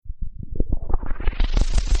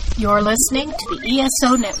You're listening to the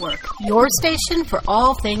ESO Network, your station for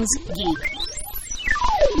all things geek.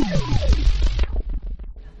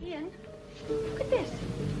 Ian, look at this.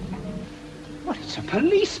 What, it's a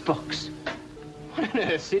police box? What on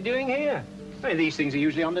earth is he doing here? I mean, these things are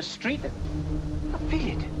usually on the street. I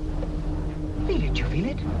feel it. Feel it, you feel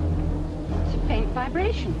it? It's a faint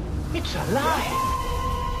vibration. It's alive.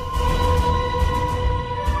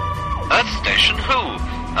 Earth Station Who,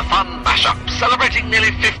 a fun mashup celebrating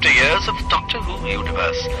nearly 50 years of Doctor Who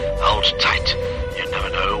universe. Hold tight. You never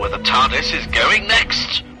know where the TARDIS is going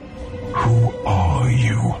next. Who are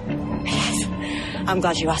you? I'm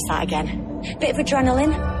glad you asked that again. Bit of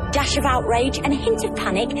adrenaline, dash of outrage, and a hint of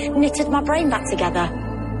panic knitted my brain back together.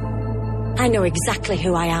 I know exactly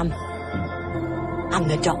who I am. I'm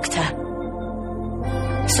the Doctor.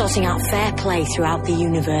 Sorting out fair play throughout the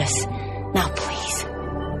universe. Now please,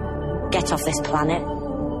 get off this planet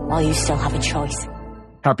while you still have a choice.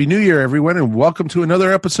 Happy New Year, everyone, and welcome to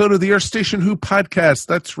another episode of the Earth Station Who podcast.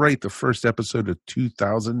 That's right, the first episode of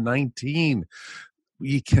 2019.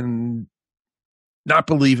 We can not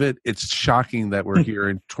believe it. It's shocking that we're here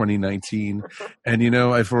in 2019. And,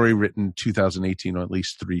 I've already written 2018 on at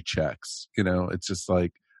least 3 checks. It's just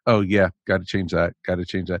like, oh, yeah, got to change that. And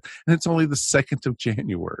it's only the 2nd of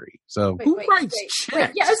January. So who writes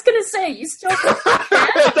checks? Yeah, I was going to say, you still...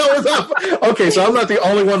 Okay, so I'm not the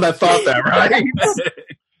only one that thought that, right?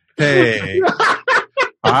 Hey,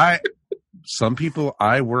 some people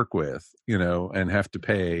I work with, and have to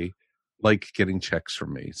pay, like getting checks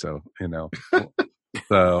from me. So,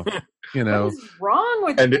 what is wrong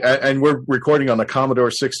with you? And we're recording on the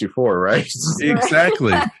Commodore 64, right?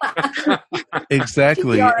 Exactly.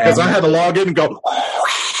 Exactly. Because I had to log in and go,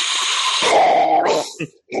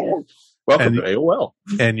 welcome to AOL.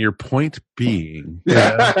 And your point being,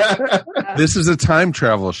 this is a time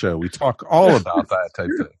travel show. We talk all about that type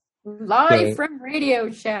of thing. Live from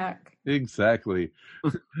Radio Shack. Exactly.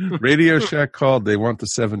 Radio Shack called. They want the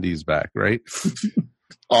 70s back, right?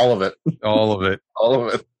 All of it.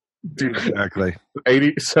 Dude, exactly.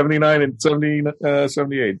 80, 79, and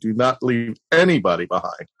 78. Do not leave anybody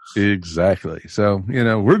behind. Exactly. So,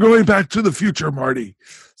 we're going back to the future, Marty.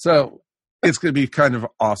 So it's going to be kind of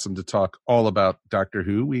awesome to talk all about Doctor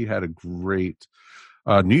Who. We had a great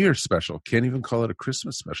New Year's special. Can't even call it a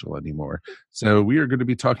Christmas special anymore. So we are going to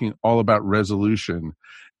be talking all about Resolution,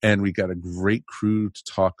 and we got a great crew to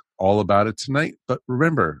talk all about it tonight. But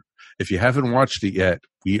remember, if you haven't watched it yet,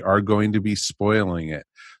 we are going to be spoiling it.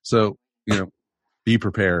 So, be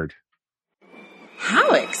prepared.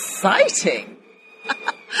 How exciting.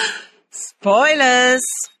 Spoilers.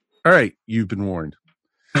 All right, you've been warned.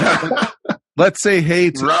 Let's say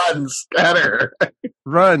hey to... Run, scatter.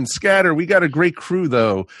 Run, scatter. We got a great crew,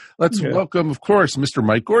 though. Let's welcome, of course, Mr.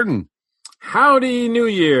 Mike Gordon. Howdy, New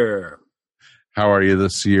Year. How are you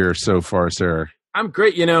this year so far, sir? I'm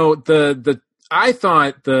great. I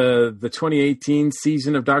thought the 2018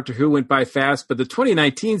 season of Doctor Who went by fast, but the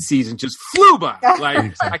 2019 season just flew by.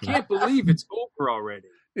 Like, I can't believe it's over already.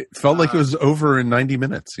 It felt like it was over in 90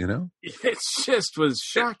 minutes, It just was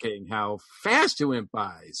shocking how fast it went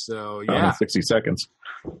by. So, yeah. 60 seconds.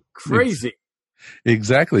 Crazy.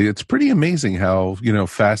 Exactly. It's pretty amazing how,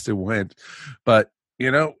 fast it went. But,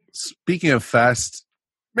 speaking of fast,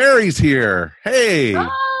 Mary's here. Hey.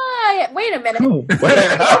 Hi. Wait a minute. Oh,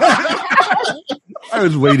 I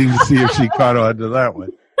was waiting to see if she caught on to that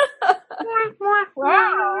one.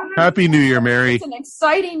 Wow. Happy New Year, Mary. It's an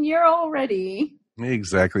exciting year already.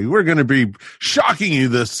 Exactly. We're going to be shocking you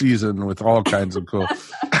this season with all kinds of cool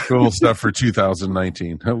stuff for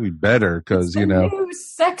 2019. We better, because, new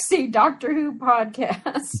sexy Doctor Who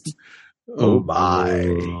podcast. Oh, my.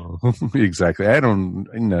 Exactly. I don't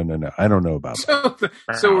know about that.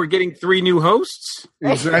 So we're getting 3 new hosts?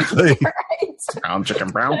 Exactly. Right. Brown chicken,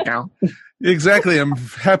 brown cow. Exactly. I'm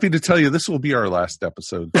happy to tell you this will be our last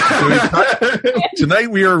episode.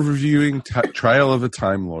 Tonight we are reviewing Trial of a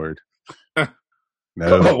Time Lord.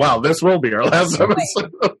 No. Oh, wow. This will be our last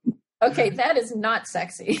episode. Okay, that is not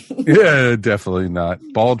sexy. Yeah, definitely not.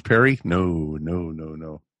 Bald Perry? No.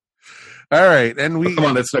 All right, and come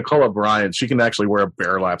on, it's Nicola Bryant. She can actually wear a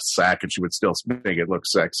burlap sack, and she would still make it look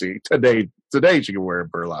sexy. Today, she can wear a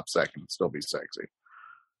burlap sack and still be sexy.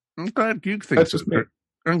 I'm glad you think so.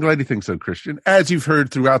 I'm glad you think so, Christian. As you've heard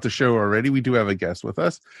throughout the show already, we do have a guest with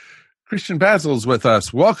us. Christian Basil's with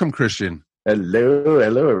us. Welcome, Christian. Hello,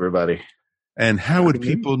 everybody. And how would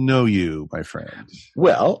people know you, my friend?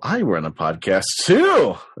 Well, I run a podcast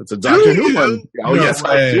too. It's a Doctor Who one. Oh, yes,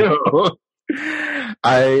 I do.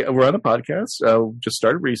 I run a podcast, just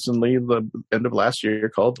started recently, the end of last year,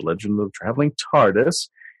 called The Legend of the Traveling TARDIS.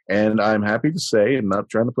 And I'm happy to say, and not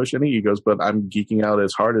trying to push any egos, but I'm geeking out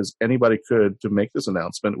as hard as anybody could to make this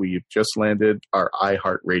announcement. We've just landed our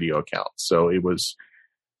iHeartRadio account. So it was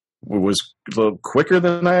a little quicker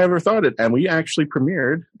than I ever thought it. And we actually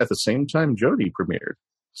premiered at the same time Jody premiered.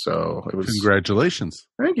 So it was. Congratulations.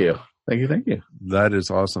 Thank you. Thank you. That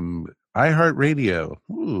is awesome. iHeartRadio.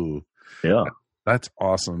 Ooh. Yeah. That's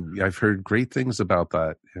awesome. I've heard great things about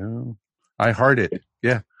that. Yeah. I heart it.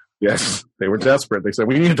 Yeah. Yes, they were desperate. They said,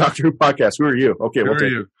 "We need a Doctor Who podcast. Who are you?" Okay, we'll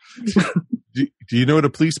take it. Do you know what a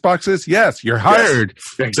police box is? Yes, you're hired.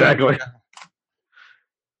 Yes, exactly.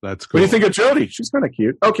 That's cool. What do you think of Jodie? She's kind of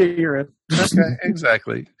cute. Okay, you're in. Okay,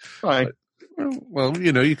 exactly. Fine. Well,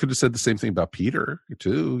 you could have said the same thing about Peter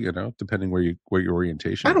too. Depending where your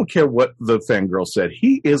orientation. I don't care what the fangirl said.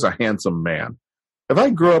 He is a handsome man. If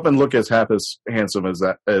I grow up and look as half as handsome as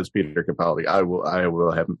Peter Capaldi, I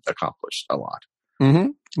will have accomplished a lot. Mm-hmm.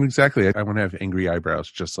 Exactly. I want to have angry eyebrows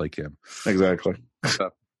just like him. Exactly.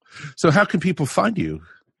 So how can people find you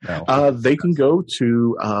now? They can go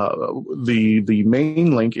to the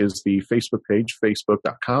main link is the Facebook page,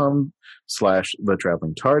 facebook.com/The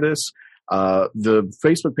Traveling TARDIS. The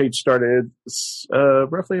Facebook page started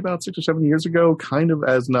roughly about 6 or 7 years ago, kind of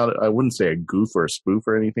as I wouldn't say a goof or a spoof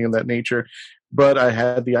or anything of that nature, but I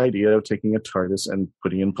had the idea of taking a TARDIS and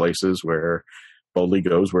putting in places where Boldly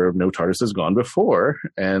goes where no TARDIS has gone before,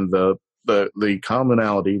 and the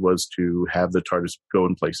commonality was to have the TARDIS go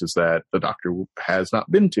in places that the Doctor has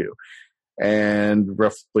not been to. And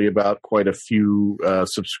roughly about quite a few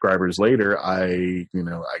subscribers later, I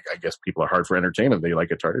guess people are hard for entertainment. They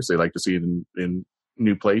like a TARDIS. They like to see it in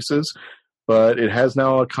new places. But it has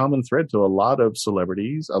now a common thread to a lot of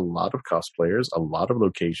celebrities, a lot of cosplayers, a lot of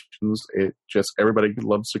locations. It just, everybody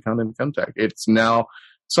loves to come in contact. It's now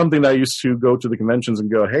something that I used to go to the conventions and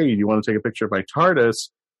go, "Hey, do you want to take a picture of my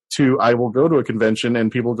TARDIS?" To I will go to a convention and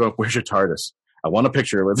people go, "Where's your TARDIS? I want a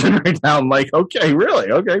picture with it right now." I'm like, okay, really?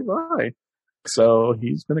 Okay, fine. So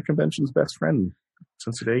he's been a convention's best friend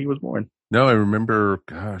since the day he was born. No, I remember,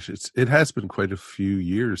 gosh, it has been quite a few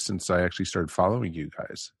years since I actually started following you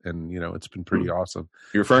guys. And, it's been pretty awesome.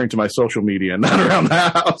 You're referring to my social media, not around the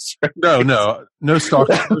house. Right? No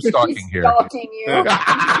stalking here. Stalking you.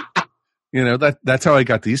 That's how I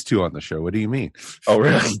got these two on the show. What do you mean? Oh,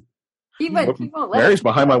 really? He won't Mary's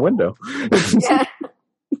behind my window. Yeah.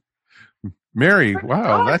 Mary,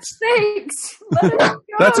 wow,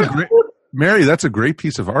 Mary, that's a great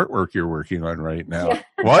piece of artwork you're working on right now. Yeah.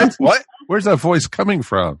 What? Where's that voice coming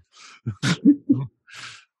from?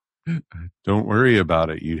 Don't worry about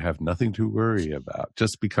it. You have nothing to worry about.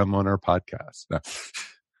 Just become on our podcast. No.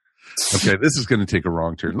 Okay, this is going to take a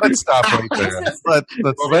wrong turn. Let's stop right there. Let's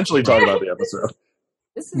eventually talk about the episode.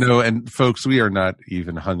 No, and folks, we are not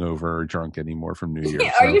even hungover or drunk anymore from New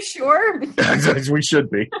Year's. Are you sure? We should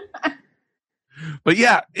be. But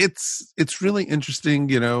yeah, it's really interesting.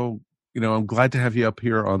 I'm glad to have you up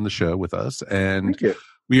here on the show with us, and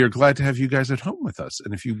we are glad to have you guys at home with us.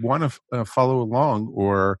 And if you want to follow along,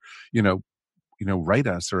 or write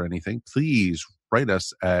us or anything, please write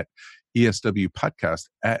us at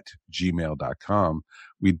eswpodcast@gmail.com.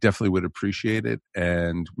 We definitely would appreciate it,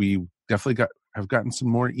 and we definitely have gotten some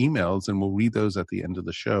more emails, and we'll read those at the end of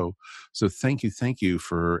the show. So thank you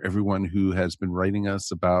for everyone who has been writing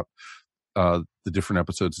us about the different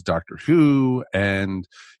episodes of Doctor Who, and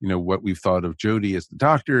what we've thought of Jodie as the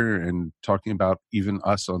Doctor, and talking about even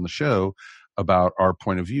us on the show about our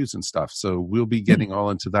point of views and stuff. So we'll be getting all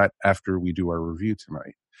into that after we do our review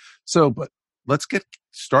tonight. So, but let's get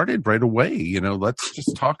started right away. Let's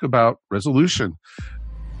just talk about Resolution.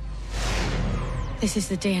 This is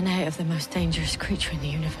the DNA of the most dangerous creature in the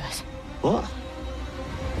universe. What?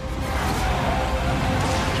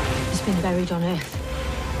 It's been buried on Earth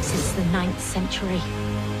since the 9th century.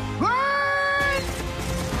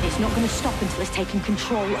 It's not going to stop until it's taken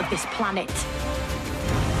control of this planet.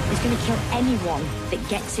 It's going to kill anyone that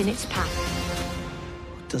gets in its path.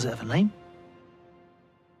 Does it have a name?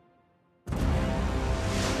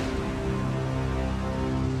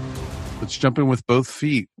 Let's jump in with both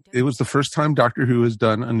feet. It was the first time Doctor Who has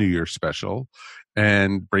done a New Year's special,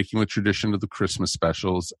 and breaking with tradition of the Christmas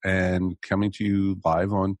specials, and coming to you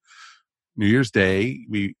live on New Year's Day.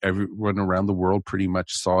 Everyone around the world pretty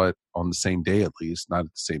much saw it on the same day, at least, not at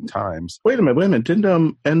the same times. Wait a minute.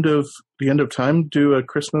 Didn't End of Time do a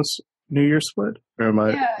Christmas New Year split? Or am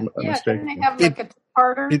I mistaken? Didn't they have a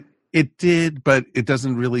two-parter? It did, but it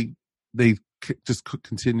doesn't really. They just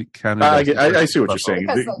continue. I see what you're saying.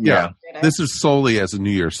 Yeah, this is solely as a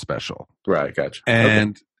New Year's special, right? Gotcha.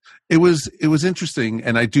 And it was interesting,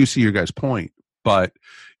 and I do see your guys' point, but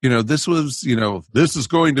this was, this is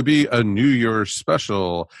going to be a New Year's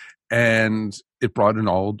special, and it brought an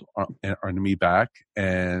old enemy back.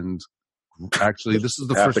 And actually, this is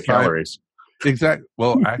the half first the time. calories. Exactly.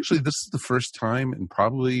 Well, actually, this is the first time in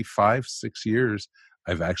probably 5-6 years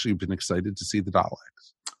I've actually been excited to see the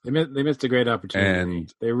Daleks. They missed a great opportunity.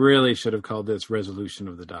 And they really should have called this Resolution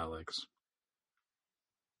of the Daleks.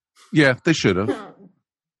 Yeah, they should have.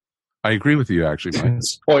 I agree with you, actually, Mike.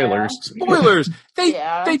 Spoilers. Spoilers.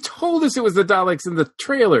 They told us it was the Daleks in the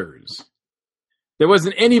trailers. There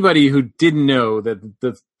wasn't anybody who didn't know that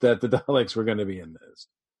the Daleks were going to be in this.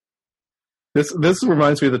 This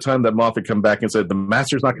reminds me of the time that Moffat come back and said, the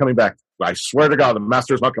Master's not coming back. I swear to God, the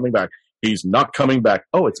Master's not coming back. He's not coming back.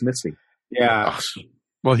 Oh, it's Misty. Yeah. Oh,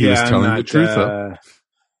 well, he was telling the truth, though.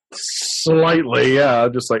 Slightly, yeah.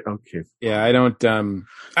 I'm just like, okay. Yeah, I don't,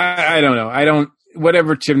 I don't know.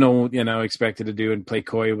 Whatever Chibnall, expected to do and play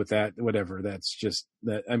coy with that, whatever. That's just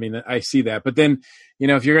that. I mean, I see that. But then,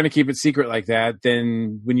 if you're going to keep it secret like that,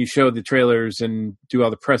 then when you show the trailers and do all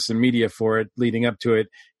the press and media for it leading up to it,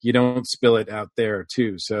 you don't spill it out there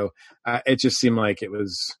too. So it just seemed like it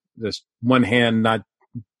was just one hand not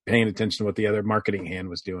paying attention to what the other marketing hand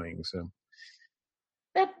was doing. So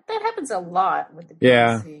that happens a lot with the BBC.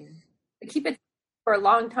 Yeah. They keep it for a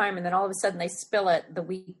long time, and then all of a sudden they spill it the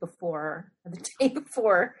week before or the day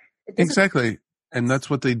before. Exactly. And that's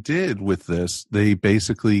what they did with this. They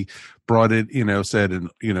basically brought it, said,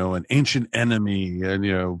 an ancient enemy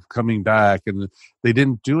and, coming back, and they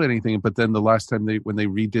didn't do anything. But then the last time when they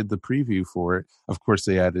redid the preview for it, of course,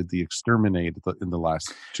 they added the exterminate in the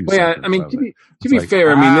last 2 seconds. Yeah, I mean, to be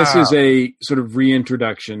fair, I mean, this is a sort of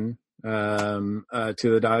reintroduction to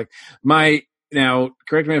the Dalek. Now,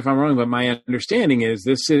 correct me if I'm wrong, but my understanding is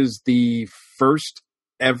this is the first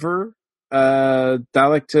ever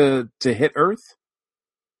Dalek to hit Earth.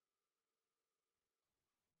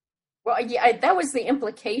 Well, yeah, that was the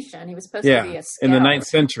implication. He was supposed to be a scout. In the 9th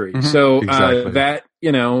century. Mm-hmm. So exactly. that,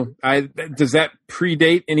 does that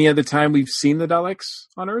predate any other time we've seen the Daleks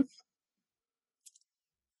on Earth?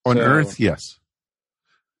 On Earth, yes.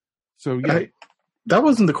 So, yeah. That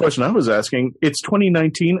wasn't the question I was asking. It's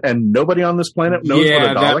 2019 and nobody on this planet knows what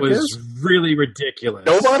a Dalek that was is? really ridiculous.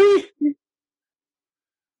 Nobody?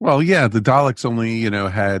 Well, yeah, the Daleks only,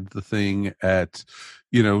 had the thing at,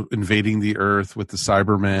 invading the Earth with the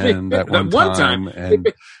Cybermen that one time.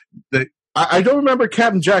 And I don't remember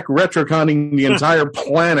Captain Jack retroconning the entire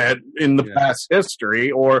planet in the past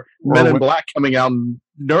history, or Men in Black coming out and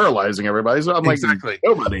neuralizing everybody. So I'm exactly. Like,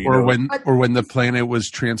 nobody. Or when the planet was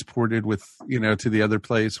transported with, to the other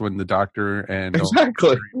place, when the Doctor and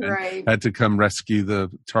had to come rescue the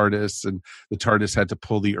TARDIS, and the TARDIS had to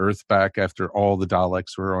pull the Earth back after all the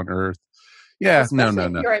Daleks were on Earth. Yeah, Especially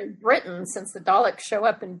if you're in Britain, since the Daleks show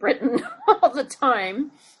up in Britain all the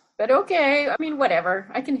time. But okay, I mean, whatever.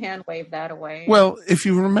 I can hand wave that away. Well, if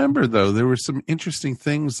you remember, though, there were some interesting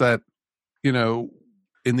things that, in the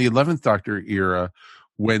 11th Doctor era,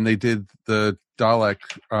 when they did the Dalek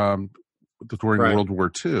during World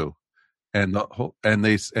War II, and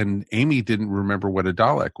and Amy didn't remember what a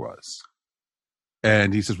Dalek was.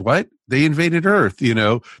 And he says, "What? They invaded Earth,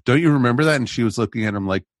 Don't you remember that?" And she was looking at him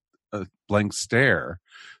like a blank stare.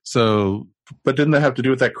 So... But didn't that have to do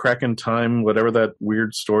with that crack in time, whatever that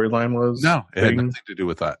weird storyline was? No, it had nothing to do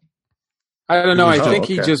with that. I don't know. I think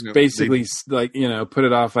he just basically, put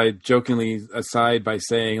it off by jokingly aside by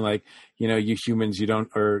saying, like, you humans, you don't,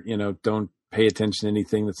 or, don't pay attention to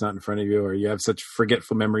anything that's not in front of you, or you have such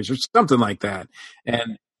forgetful memories, or something like that.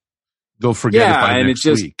 And they'll forget it by next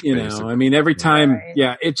week. I mean, every time,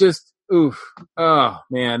 it just, oh,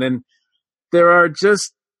 man. And there are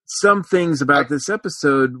just some things about this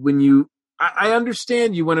episode when I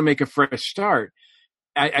understand you want to make a fresh start.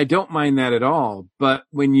 I don't mind that at all. But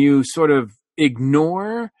when you sort of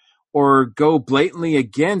ignore or go blatantly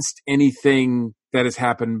against anything that has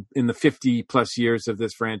happened in the 50 plus years of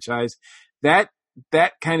this franchise, that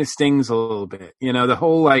kind of stings a little bit. The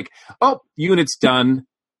whole unit's done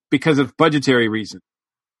because of budgetary reasons.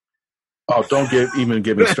 Oh, don't even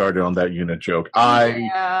get me started on that unit joke.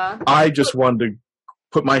 I just wanted to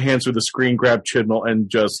put my hands through the screen, grab Chibnall, and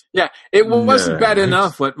just... Yeah, it wasn't bad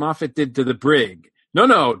enough what Moffat did to the brig.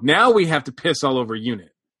 No, now we have to piss all over UNIT.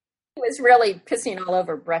 He was really pissing all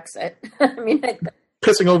over Brexit. I mean...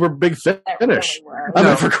 Pissing over Big Finish. I'm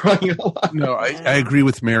never crying a lot. No, I agree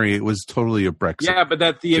with Mary. It was totally a Brexit. Yeah, but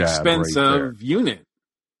at the expense of UNIT.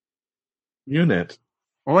 UNIT.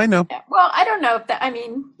 Oh, I know. Yeah, well, I don't know if that... I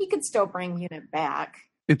mean, he could still bring UNIT back.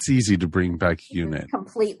 It's easy to bring back UNIT.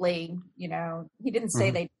 Completely, he didn't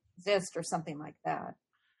say they exist or something like that.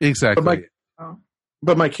 Exactly.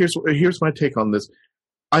 But Mike, here's my take on this.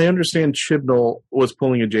 I understand Chibnall was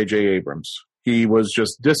pulling a J.J. Abrams. He was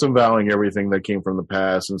just disavowing everything that came from the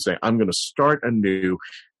past and saying, I'm going to start anew.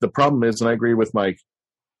 The problem is, and I agree with Mike,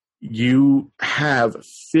 you have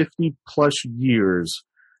 50-plus years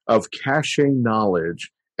of cachet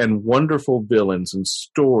knowledge and wonderful villains and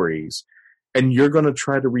stories, and you're going to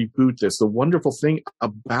try to reboot this. The wonderful thing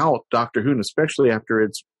about Doctor Who, and especially after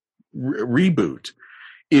its reboot,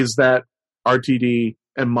 is that RTD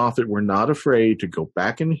and Moffat were not afraid to go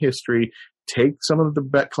back in history, take some of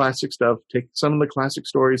the classic stuff, take some of the classic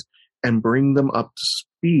stories, and bring them up to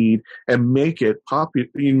speed and make it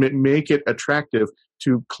make it attractive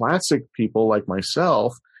to classic people like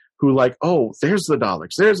myself who like, oh, there's the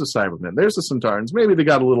Daleks, there's the Cybermen, there's the Centaurans. Maybe they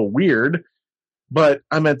got a little weird, but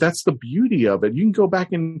I mean, that's the beauty of it. You can go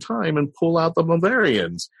back in time and pull out the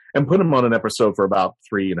Bavarians and put them on an episode for about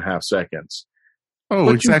 3.5 seconds. Oh,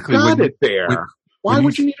 but exactly. You got it there. Why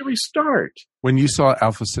would you need to restart? When you saw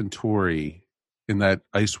Alpha Centauri in that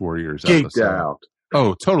Ice Warriors Geeked episode. out.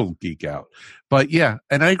 Oh, total geek out. But yeah,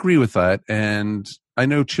 and I agree with that. And I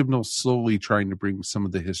know Chibnall's slowly trying to bring some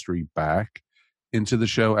of the history back into the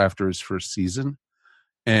show after his first season.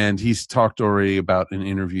 And he's talked already about in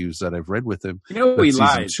interviews that I've read with him. You know, that he season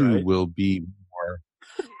lies, 2 right? will be more.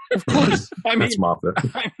 Of course. That's Moffat.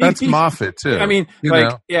 That's Moffat, too. I mean, you like,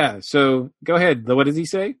 know? yeah. So go ahead. What does he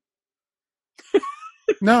say?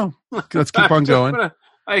 No, let's keep on going.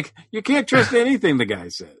 Like, you can't trust anything the guy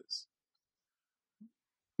says.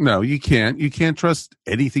 No, you can't. You can't trust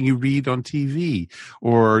anything you read on TV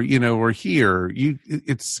or, you know, or hear.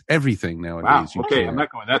 It's everything nowadays. Wow. Okay, I'm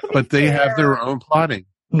not going that far. But they have their own plotting.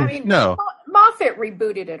 I mean, no. Moffat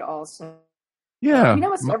rebooted it also. Yeah. You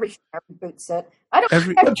know, it's every show reboots it. I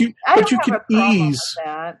don't. But you can have a problem ease. with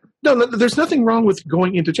that. No, there's nothing wrong with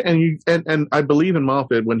going into and I believe in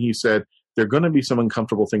Moffat when he said there are going to be some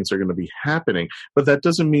uncomfortable things that are going to be happening, but that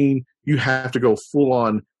doesn't mean you have to go full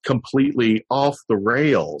on completely off the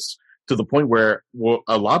rails to the point where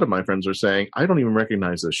a lot of my friends are saying, I don't even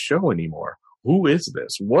recognize this show anymore. Who is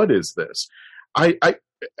this? What is this?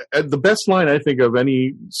 The best line I think of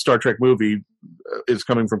any Star Trek movie is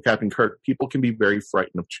coming from Captain Kirk. People can be very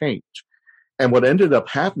frightened of change. And what ended up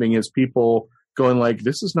happening is people going like,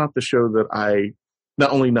 this is not the show that I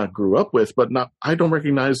not only not grew up with, but I don't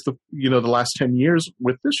recognize the last 10 years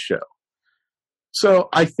with this show. So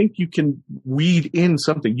I think you can weed in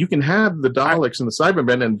something. You can have the Daleks and the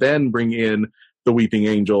Cybermen and then bring in the Weeping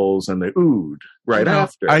Angels and the Ood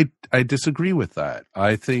after. I disagree with that.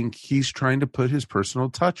 I think he's trying to put his personal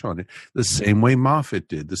touch on it the same way Moffat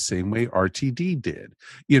did, the same way RTD did,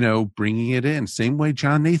 bringing it in, same way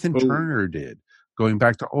John Nathan Turner did, going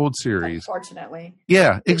back to old series. Unfortunately.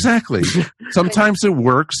 Yeah, exactly. Sometimes it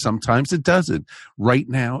works, sometimes it doesn't. Right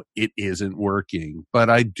now, it isn't working, but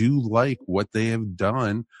I do like what they have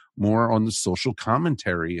done more on the social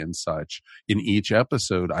commentary and such in each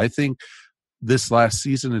episode. I think this last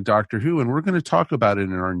season of Doctor Who, and we're going to talk about it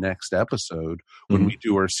in our next episode when we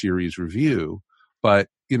do our series review. But,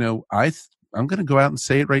 I'm going to go out and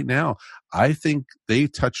say it right now. I think they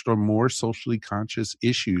touched on more socially conscious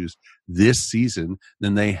issues this season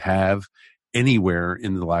than they have anywhere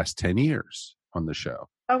in the last 10 years on the show.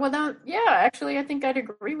 Oh, well, actually, I think I'd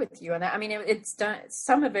agree with you on that. I mean, it's done.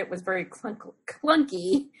 Some of it was very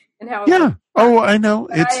clunky in how. Yeah. I know.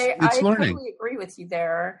 It's learning. I totally agree with you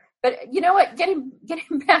there. But you know what? Getting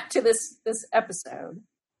back to this episode.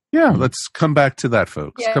 Yeah, let's come back to that,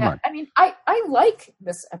 folks. Yeah, come on. I mean, I like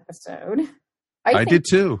this episode. I did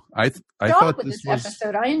too. I thought with this was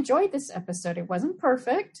episode. I enjoyed this episode. It wasn't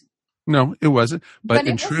perfect. No, it wasn't. But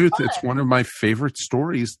in truth, fun. It's one of my favorite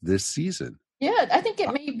stories this season. Yeah, I think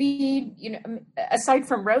it may be. Aside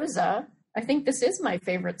from Rosa, I think this is my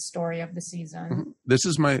favorite story of the season. Mm-hmm. This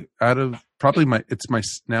is my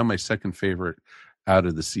second favorite out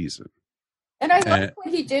of the season. And I like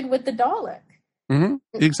what he did with the Dalek. Mm-hmm,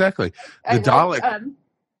 exactly. The Dalek.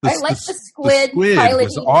 I like the squid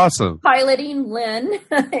was awesome. Piloting Lynn.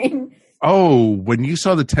 When you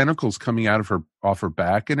saw the tentacles coming out of off her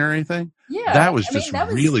back and everything, that was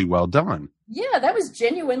really well done. Yeah, that was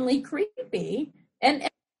genuinely creepy and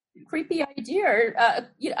creepy idea.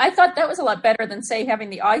 I thought that was a lot better than say having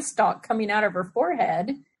the eye stalk coming out of her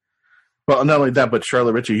forehead. Well, not only that, but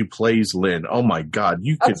Charlotte Ritchie, who plays Lynn. Oh my God,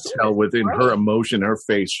 you could tell within her emotion, her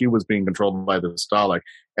face, she was being controlled by the Dalek.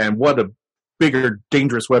 And what a bigger,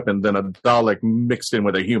 dangerous weapon than a Dalek mixed in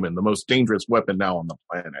with a human. The most dangerous weapon now on the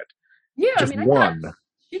planet. Yeah, just one.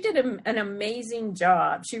 She did an amazing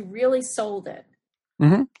job. She really sold it.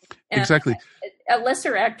 Mm-hmm. Exactly. a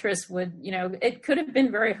lesser actress would, it could have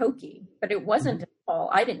been very hokey, but it wasn't at all.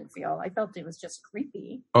 I didn't feel. I felt it was just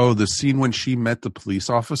creepy. Oh, the scene when she met the police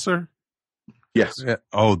officer? Yes. Yeah.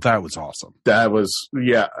 Oh, that was awesome. That was,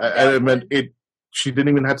 yeah. I mean, she didn't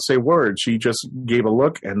even have to say words. She just gave a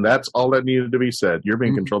look, and that's all that needed to be said. You're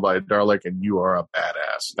being controlled by a Dalek, and you are a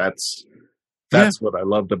badass. That's what I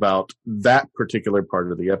loved about that particular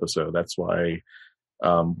part of the episode. That's why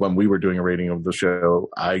when we were doing a rating of the show,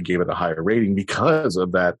 I gave it a higher rating because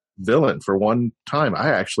of that villain. For one time, I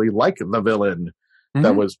actually like the villain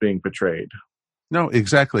that was being portrayed. No,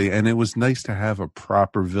 exactly. And it was nice to have a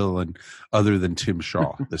proper villain other than Tim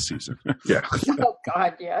Shaw this season. Yeah. Oh,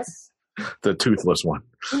 God, yes. The toothless one.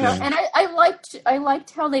 And I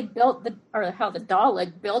liked how they built how the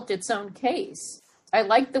Dalek built its own case. I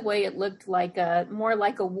liked the way it looked more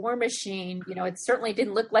like a war machine. It certainly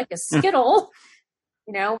didn't look like a Skittle.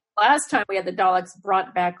 Last time we had the Daleks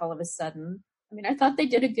brought back all of a sudden. I mean, I thought they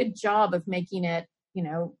did a good job of making it,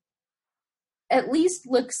 at least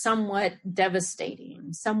look somewhat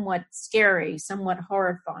devastating, somewhat scary, somewhat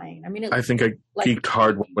horrifying. I mean, I think I geeked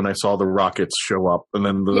hard when I saw the rockets show up, and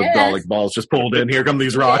then the Dalek balls just pulled in. Here come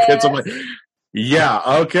these rockets. I'm like, yeah,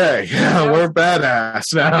 okay, we're badass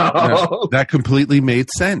now. Yeah, that completely made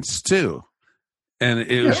sense too, and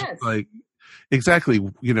it was like. Exactly.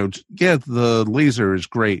 The laser is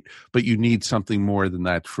great, but you need something more than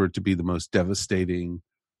that for it to be the most devastating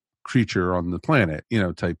creature on the planet,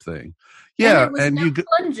 type thing. Yeah. And there was no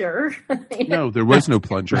plunger. No, there was no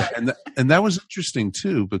plunger. And that was interesting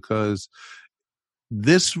too, because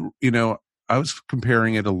this, I was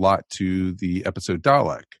comparing it a lot to the episode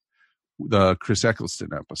Dalek, the Chris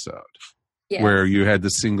Eccleston episode, where you had the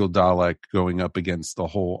single Dalek going up against the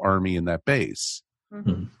whole army in that base.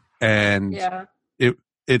 Mm-hmm. And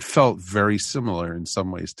it felt very similar in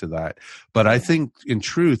some ways to that. But I think, in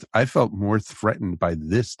truth, I felt more threatened by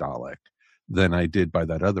this Dalek than I did by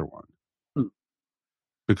that other one.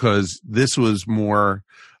 Because this was more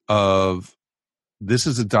of, this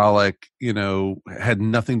is a Dalek, had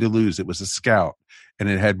nothing to lose. It was a scout, and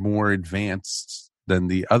it had more advanced than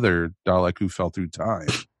the other Dalek who fell through time.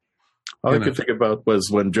 All I could think about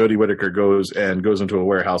was when Jodie Whittaker goes into a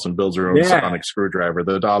warehouse and builds her own sonic screwdriver.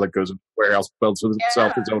 The Dalek goes into the warehouse, builds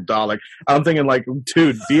himself his own Dalek. I'm thinking like,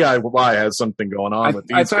 dude, DIY has something going on with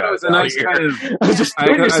these guys. I thought it was a nice kind of. I thought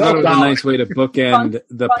it was a nice way to bookend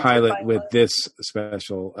the pilot with this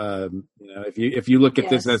special. If you look at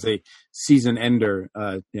this as a season ender,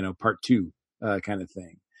 part 2 kind of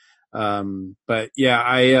thing. But yeah,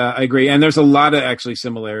 I agree. And there's a lot of actually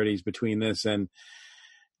similarities between this and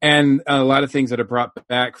a lot of things that are brought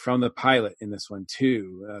back from the pilot in this one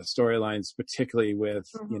too. Storylines, particularly with,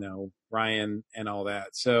 Ryan and all that.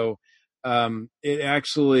 So, it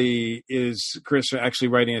actually is Chris actually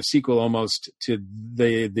writing a sequel almost to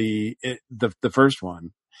the first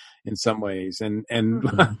one in some ways. And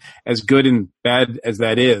as good and bad as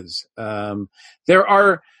that is,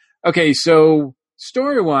 so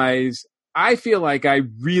story-wise, I feel like I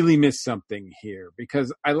really missed something here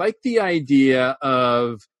because I like the idea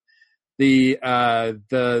of the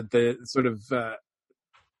sort of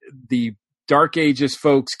the Dark Ages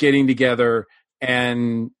folks getting together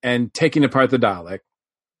and taking apart the Dalek,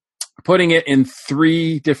 putting it in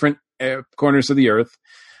 3 different corners of the earth,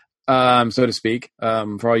 so to speak.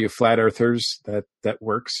 For all you flat earthers, that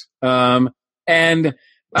works. And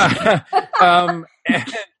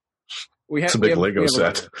we have it's a big Lego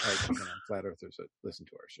set. Flat earthers that listen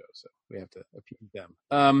to our show, so we have to appease them.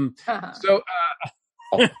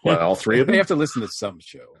 All 3 of them? They have to listen to some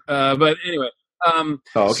show. But anyway.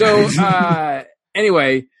 So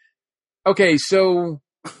anyway, okay, so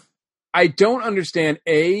I don't understand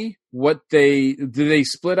what do they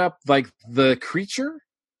split up like the creature?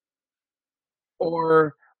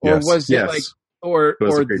 Or was it like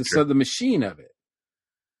the machine of it?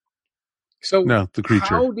 So no, the creature.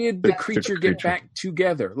 How did the creature get back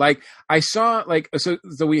together? Like I saw,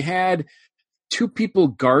 so we had 2 people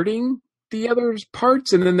guarding the other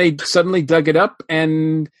parts, and then they suddenly dug it up,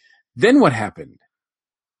 and then what happened?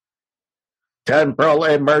 Temporal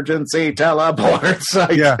emergency teleports.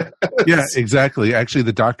 Yeah, exactly. Actually,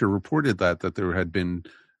 the doctor reported that there had been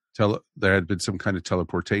some kind of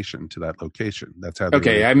teleportation to that location. That's how.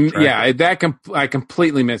 I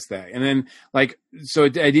completely missed that. And then I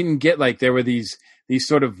didn't get there were these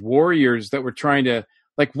sort of warriors that were trying to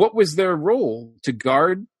what was their role to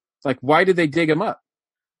guard? Why did they dig them up?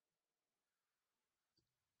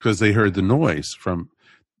 Because they heard the noise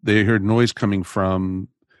coming from,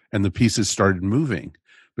 and the pieces started moving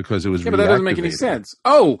because it was. Yeah, but that doesn't make any sense.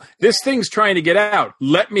 Oh, this thing's trying to get out.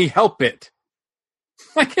 Let me help it.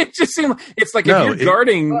 Like it just seemed it's like No, if you're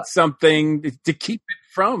guarding something to keep it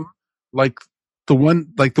from. Like the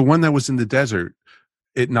one that was in the desert,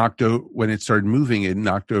 it knocked out when it started moving. It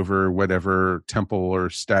knocked over whatever temple or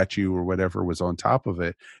statue or whatever was on top of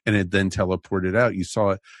it, and it then teleported out. You saw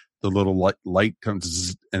it, the little light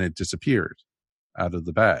comes and it disappeared out of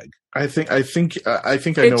the bag. I think I know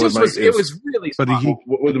It what Mike is. It was really. But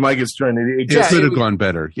what Mike is trying to. It could have gone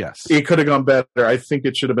better. Yes, it could have gone better. I think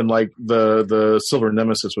it should have been like the Silver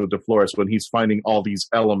Nemesis with DeFlores when he's finding all these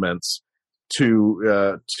elements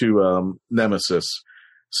to Nemesis.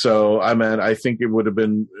 So I think it would have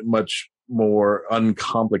been much more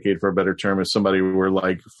uncomplicated, for a better term, if somebody were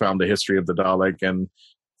like found the history of the Dalek and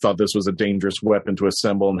thought this was a dangerous weapon to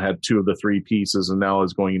assemble and had 2 of the 3 pieces and now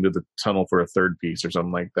is going into the tunnel for a 3rd piece or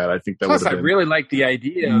something like that. I think that Plus, would have been I really like the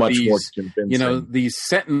idea much of more these, convincing. these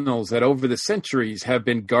sentinels that over the centuries have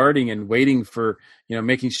been guarding and waiting for,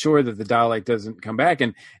 making sure that the Dalek doesn't come back.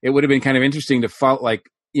 And it would have been kind of interesting to follow, like,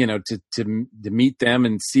 to meet them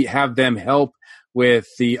and have them help with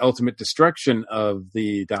the ultimate destruction of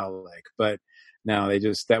the Dalek. But no,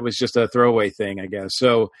 that was just a throwaway thing, I guess.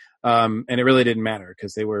 So, and it really didn't matter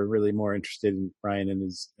because they were really more interested in Ryan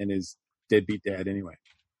and his deadbeat dad anyway.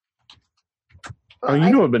 Oh, you know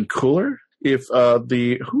what would have been cooler? If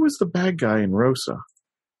who was the bad guy in Rosa?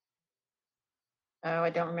 Oh, I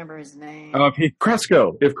don't remember his name. Oh,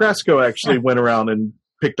 Krasko. If Krasko actually went around and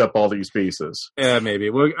picked up all these pieces. Yeah,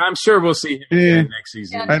 maybe. Well, I'm sure we'll see him again next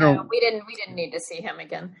season. Yeah, no, we didn't need to see him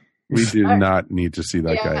again. We did not need to see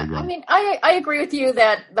that guy again. I mean, I agree with you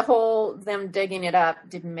that the whole them digging it up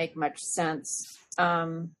didn't make much sense. I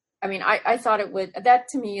mean, I thought it would. That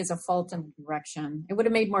to me is a fault in direction. It would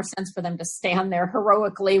have made more sense for them to stand there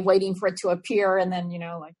heroically waiting for it to appear and then,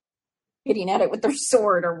 like hitting at it with their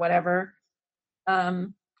sword or whatever.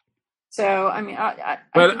 So, I mean,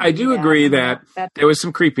 I do agree that there was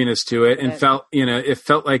some creepiness to it, and it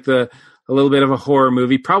felt like a little bit of a horror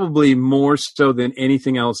movie, probably more so than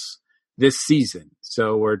anything else this season.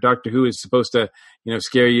 So, where Doctor Who is supposed to,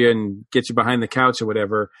 scare you and get you behind the couch or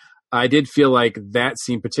whatever, I did feel like that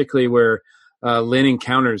scene, particularly where Lynn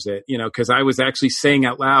encounters it, because I was actually saying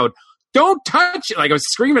out loud, "Don't touch it!" Like I was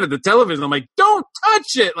screaming at the television. I'm like, "Don't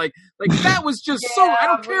touch it!" Like that was just so. I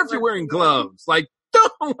don't care if you're wearing gloves. Like,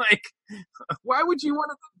 don't like. Why would you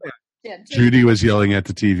want to do that? Yeah, Judy was yelling at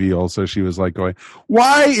the TV. Also, she was like going,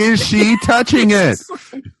 "Why is she touching it?"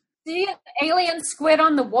 See an alien squid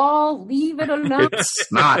on the wall? Leave it alone.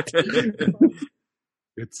 It's not.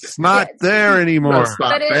 It's not there anymore. It's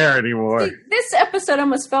not there anymore. See, this episode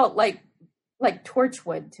almost felt like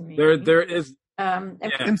Torchwood to me. There is.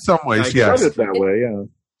 In some ways, yes. It that way,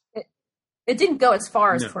 yeah. It didn't go as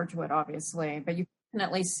far as Torchwood, obviously, but you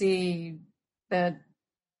definitely see the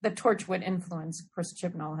Torchwood influence Chris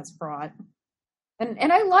Chibnall has brought.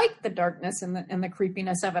 And I like the darkness and the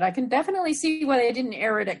creepiness of it. I can definitely see why they didn't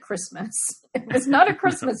air it at Christmas. It was not a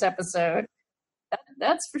Christmas episode.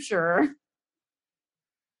 That's for sure.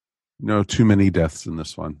 No, too many deaths in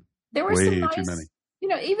this one. There were way some nice, too many.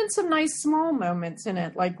 Even some nice small moments in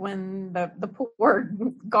it, like when the poor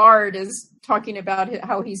guard is talking about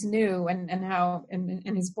how he's new and how and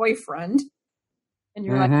his boyfriend, and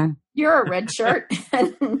you're like, you're a red shirt.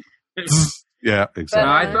 Yeah,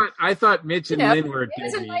 exactly. I thought Mitch and Lynn were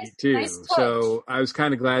busy too, so I was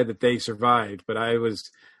kind of glad that they survived. But I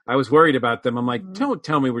was worried about them. I'm like, don't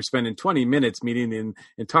tell me we're spending 20 minutes meeting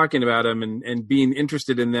and talking about them and being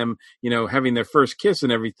interested in them, having their first kiss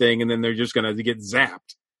and everything, and then they're just going to get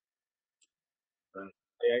zapped.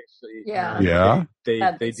 They actually,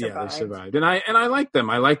 they survived, and I liked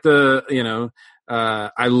them. I liked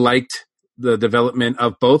I liked the development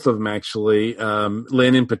of both of them, actually.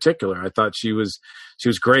 Lynn in particular, I thought she was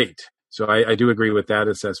great. So I do agree with that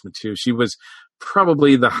assessment too. She was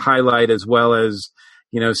probably the highlight, as well as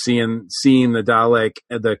seeing the Dalek,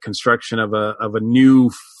 the construction of a new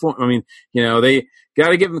form. I mean, they got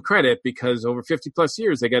to give them credit because over 50 plus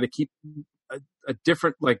years they got to keep a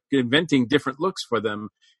different, like inventing different looks for them.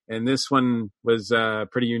 And this one was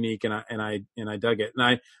pretty unique, and I dug it.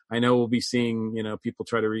 And I know we'll be seeing people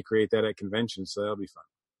try to recreate that at conventions, so that'll be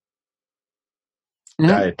fun.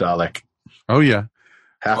 Diet Dalek. Oh yeah,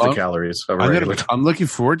 half the calories. I'm looking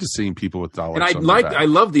forward to seeing people with Daleks. And I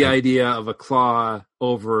love the idea of a claw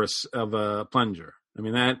over of a plunger. I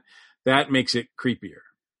mean that makes it creepier.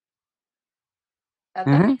 That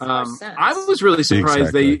makes more sense. I was really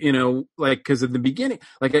surprised they, because in the beginning,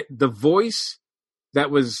 the voice that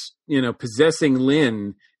was, possessing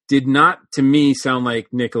Lynn did not, to me, sound like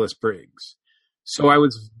Nicholas Briggs. So I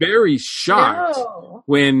was very shocked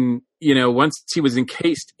when once he was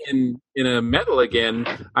encased in a metal again,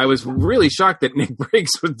 I was really shocked that Nick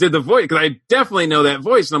Briggs did the voice, because I definitely know that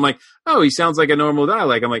voice. And I'm like, oh, he sounds like a normal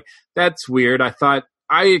Dalek. I'm like, that's weird.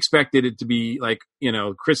 I expected it to be like,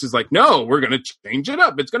 Chris is like, no, we're going to change it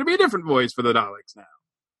up. It's going to be a different voice for the Daleks now.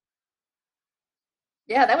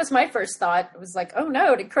 Yeah, that was my first thought. It was like, oh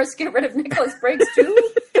no, did Chris get rid of Nicholas Briggs too?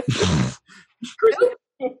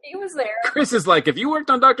 He was there. Chris is like, if you worked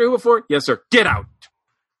on Doctor Who before, yes sir, get out.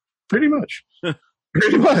 Pretty much.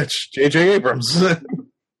 Pretty much. J.J. Abrams.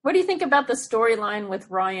 What do you think about the storyline with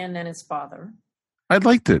Ryan and his father? I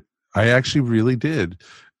liked it. I actually really did.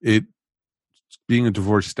 It, being a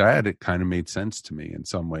divorced dad, it kind of made sense to me in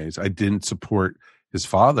some ways. I didn't support his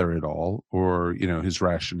father at all, or, his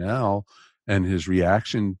rationale and his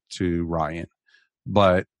reaction to Ryan.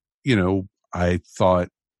 But, I thought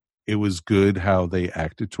it was good how they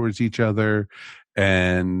acted towards each other.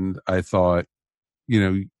 And I thought,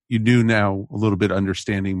 you do now a little bit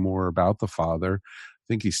understanding more about the father. I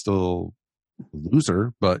think he's still a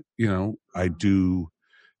loser, but, I do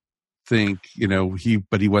think,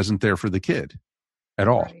 he wasn't there for the kid at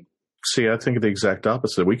all. Right. See, I think the exact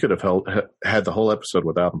opposite. We could have had the whole episode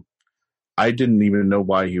without him. I didn't even know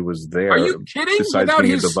why he was there. Are you kidding? Without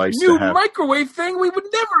his new microwave thing, we would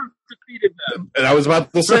never have defeated them. And I was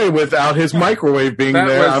about to say, without his microwave being there,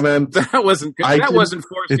 that wasn't good. That wasn't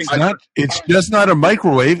forcing. It's just not a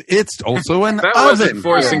microwave. It's also an oven. That wasn't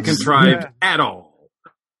forced and contrived at all.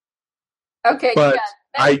 Okay, but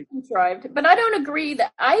that was contrived. But I don't agree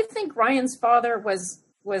that. I think Ryan's father was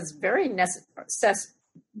very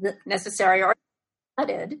necessary or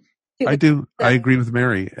added. I do. I agree with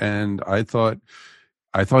Mary, and I thought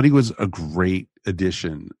he was a great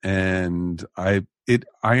addition, and it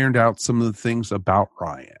ironed out some of the things about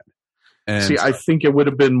Ryan. And see, I think it would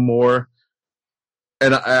have been more,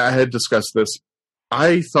 and I had discussed this.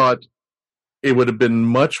 I thought it would have been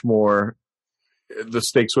much more. The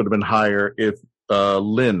stakes would have been higher if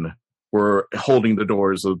Lynn were holding the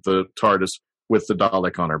doors of the TARDIS with the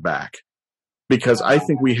Dalek on her back. Because I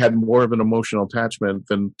think we had more of an emotional attachment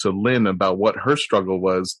than to Lynn about what her struggle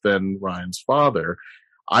was than Ryan's father.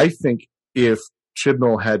 I think if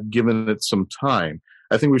Chibnall had given it some time,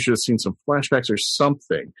 I think we should have seen some flashbacks or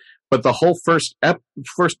something. But the whole first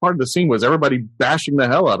part of the scene was everybody bashing the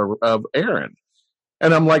hell out of Aaron.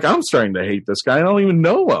 And I'm like, I'm starting to hate this guy. I don't even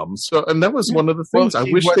know him. So, and that was one of the things. I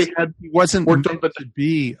wish they had. He wasn't meant to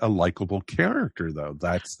be a likable character, though.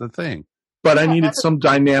 That's the thing. But I needed some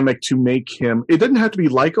dynamic to make him. It didn't have to be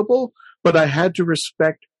likable, but I had to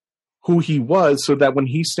respect who he was, so that when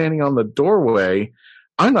he's standing on the doorway,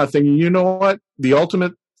 I'm not thinking, you know what? I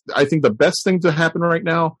think the best thing to happen right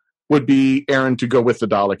now would be Aaron to go with the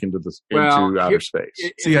Dalek into outer space.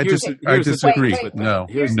 See, I disagree. No,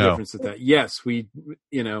 here's the difference with that. Yes,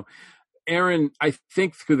 Aaron, I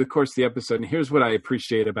think through the course of the episode, and here's what I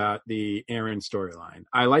appreciate about the Aaron storyline.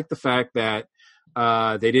 I like the fact that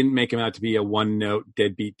they didn't make him out to be a one-note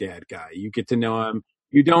deadbeat dad guy. You get to know him.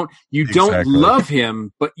 You don't love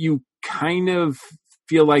him, but you kind of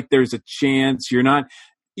feel like there's a chance. You're not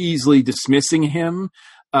easily dismissing him,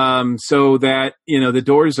 so that the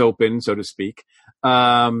door's open, so to speak,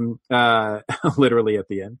 literally at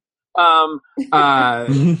the end.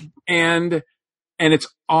 And it's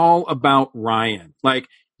all about Ryan. Like,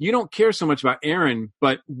 you don't care so much about Aaron,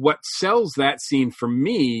 but what sells that scene for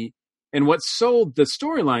me, and what sold the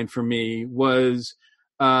storyline for me, was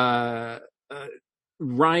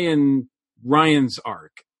Ryan's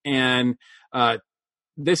arc. And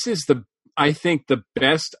this is I think the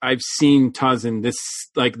best I've seen Tuzin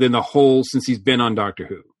in the whole, since he's been on Doctor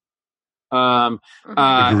Who.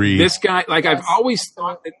 Agreed. This guy, I've always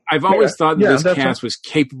thought that this cast was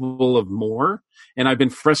capable of more, and I've been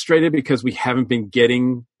frustrated because we haven't been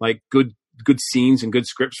getting good scenes and good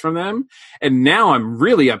scripts from them. And now I'm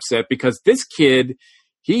really upset because this kid,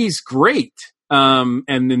 he's great.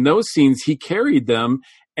 And in those scenes, he carried them,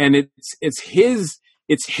 and it's his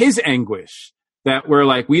anguish that we're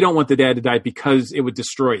like, we don't want the dad to die because it would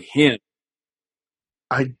destroy him.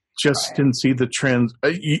 I just didn't see the trans.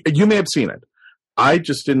 You may have seen it. I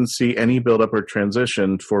just didn't see any build up or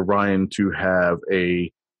transition for Ryan to have an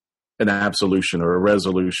absolution or a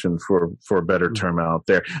resolution, for a better term out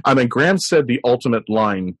there. I mean, Graham said the ultimate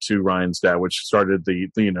line to Ryan's dad, which started the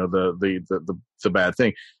bad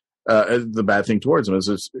thing. The bad thing towards him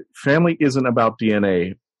is family isn't about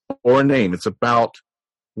DNA or name. It's about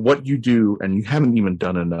what you do, and you haven't even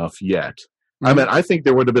done enough yet. Mm-hmm. I mean, I think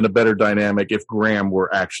there would have been a better dynamic if Graham were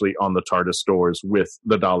actually on the TARDIS doors with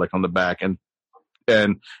the Dalek on the back, and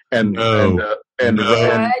Ryan.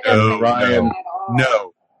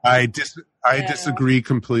 No, I disagree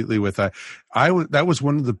completely with that. That was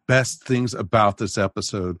one of the best things about this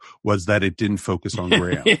episode was that it didn't focus on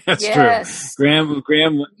Graham. That's true.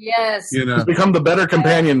 Graham. Yes. He's become the better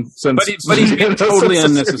companion since. But he's been totally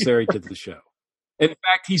unnecessary to the show. In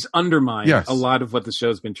fact, he's undermined a lot of what the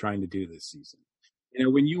show's been trying to do this season.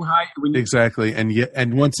 When you exactly,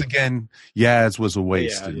 and once again, Yaz was a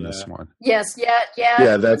waste in this one. Yes, yeah.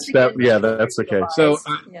 Yeah, that's the case. So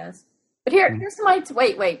yes, but here's my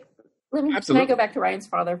wait. Can I go back to Ryan's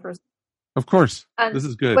father first? Of course, this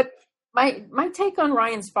is good. But my take on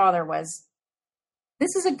Ryan's father was,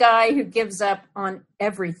 this is a guy who gives up on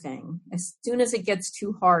everything as soon as it gets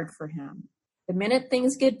too hard for him. The minute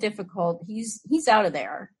things get difficult, he's out of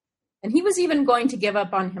there, and he was even going to give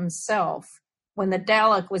up on himself. When the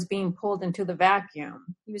Dalek was being pulled into the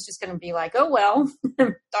vacuum, he was just going to be like, oh, well,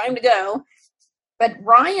 time to go. But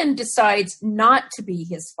Ryan decides not to be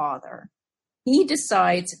his father. He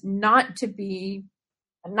decides not to give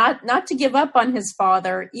up on his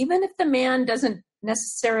father, even if the man doesn't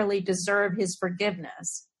necessarily deserve his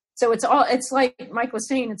forgiveness. So it's like Mike was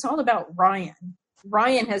saying, it's all about Ryan.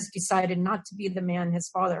 Ryan has decided not to be the man his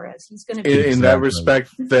father is. He's going to be in that respect.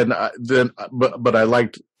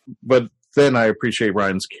 But then I appreciate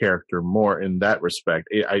Ryan's character more in that respect.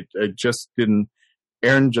 I just didn't.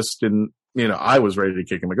 Aaron just didn't. I was ready to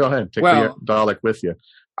kick him. Go ahead, take the Dalek with you.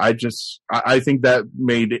 I think that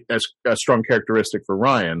made it a strong characteristic for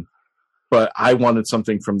Ryan. But I wanted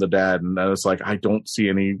something from the dad, and I was like, I don't see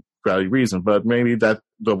any valid reason. But maybe that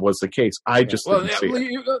was the case. I just didn't see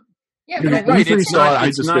it. Yeah, right.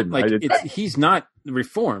 He's not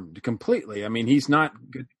reformed completely. I mean, he's not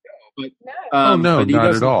good. But,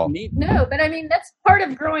 not at all. No, but I mean, that's part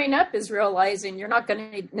of growing up is realizing you're not going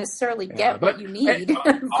to necessarily get what you need.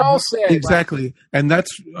 Exactly. And that's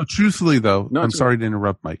truthfully, though, I'm sorry to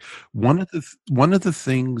interrupt, Mike. One of the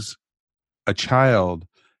things a child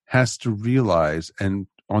has to realize and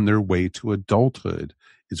on their way to adulthood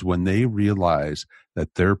is when they realize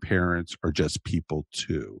that their parents are just people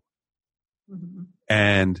too. Mm-hmm.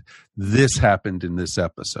 And this happened in this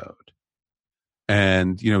episode.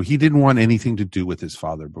 And, he didn't want anything to do with his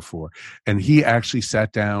father before. And he actually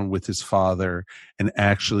sat down with his father and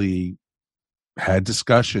actually had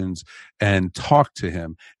discussions and talked to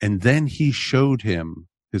him. And then he showed him,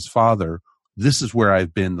 his father, this is where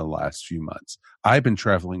I've been the last few months. I've been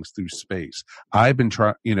traveling through space. I've been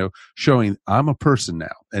showing I'm a person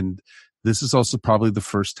now. And this is also probably the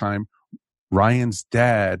first time Ryan's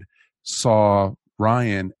dad saw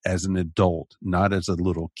Ryan as an adult, not as a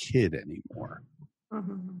little kid anymore.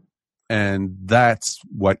 Mm-hmm. And that's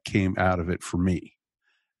what came out of it for me.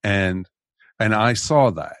 And I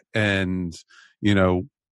saw that. And,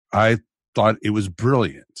 I thought it was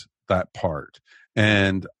brilliant, that part.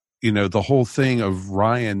 And, the whole thing of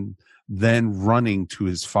Ryan then running to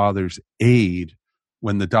his father's aid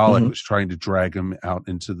when the Dalek was trying to drag him out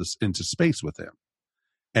into space with him.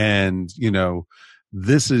 And,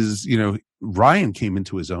 this is, Ryan came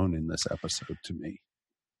into his own in this episode to me.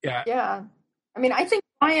 Yeah. Yeah. I mean, I think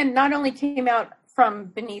Ryan not only came out from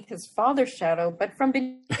beneath his father's shadow, but from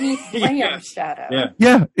beneath Graham's shadow. Yeah.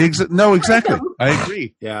 Yeah. Exactly. I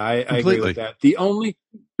agree. Yeah, I agree with that. The only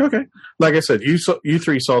okay, like I said, you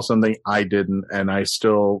three saw something I didn't, and I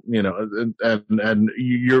still, and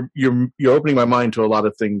you're opening my mind to a lot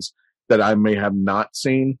of things that I may have not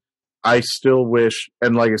seen. I still wish,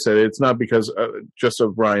 and like I said, it's not because just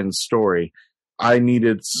of Ryan's story. I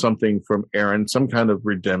needed something from Aaron, some kind of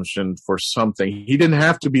redemption for something. He didn't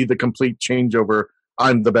have to be the complete changeover.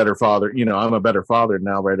 I'm the better father. I'm a better father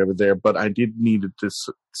now right over there, but I did need to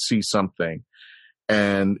see something.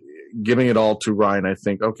 And giving it all to Ryan, I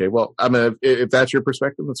think, okay, well, I mean, if that's your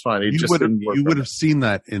perspective, that's fine. You would have seen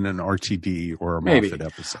that in an RTD or a Moffat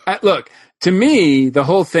episode. Look, to me, the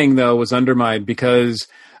whole thing, though, was undermined because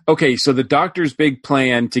okay, so the Doctor's big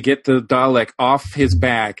plan to get the Dalek off his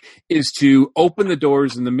back is to open the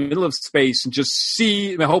doors in the middle of space and just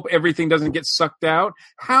see and hope everything doesn't get sucked out.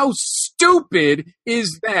 How stupid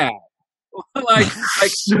is that? like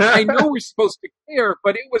I know we're supposed to care,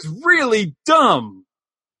 but it was really dumb.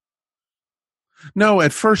 No,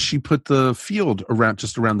 at first she put the field around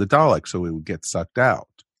the Dalek so it would get sucked out.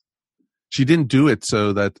 She didn't do it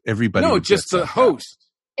so that everybody. No, just the host.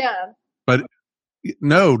 Out. Yeah, but.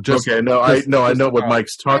 No, just okay. No, I know what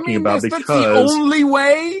Mike's talking about because that's the only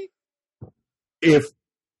way. If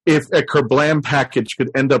a Kerblam package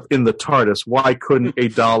could end up in the TARDIS, why couldn't a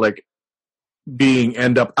Dalek being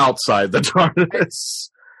end up outside the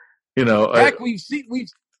TARDIS? Heck,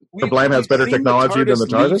 Kerblam has better technology than the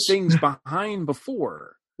TARDIS. Things behind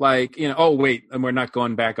before, Like, oh wait, and we're not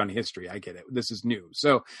going back on history. I get it. This is new.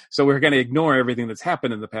 So we're going to ignore everything that's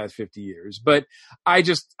happened in the past 50 years. But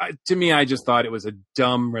to me, I just thought it was a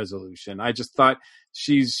dumb resolution. I just thought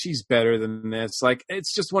she's better than this. Like,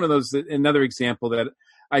 it's just one of those, another example that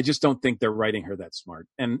I just don't think they're writing her that smart.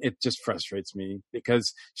 And it just frustrates me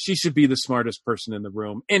because she should be the smartest person in the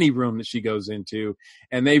room, any room that she goes into.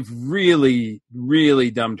 And they've really, really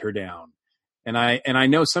dumbed her down. And I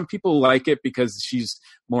know some people like it because she's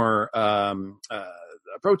more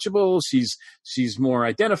approachable. She's more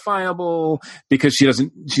identifiable because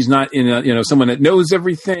she's not in someone that knows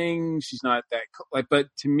everything. She's not that but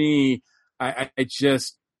to me, I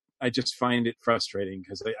just find it frustrating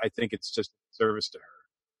because I think it's just a service to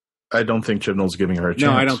her. I don't think Chibnall's giving her a chance.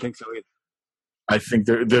 No, I don't think so either. I think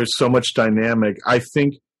there's so much dynamic. I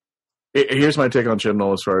think here's my take on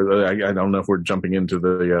Chibnall as far as I don't know if we're jumping into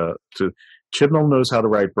to Chibnall knows how to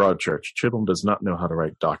write Broadchurch. Chibnall does not know how to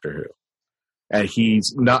write Doctor Who. And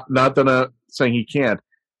he's not saying he can't.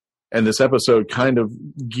 And this episode kind of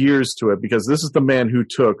gears to it because this is the man who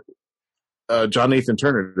took John Nathan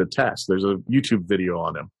Turner to task. There's a YouTube video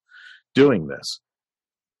on him doing this.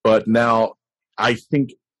 But now I think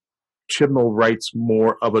Chibnall writes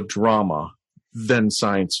more of a drama than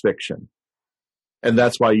science fiction. And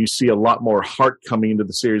that's why you see a lot more heart coming into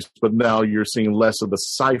the series, but now you're seeing less of the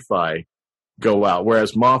sci-fi go out.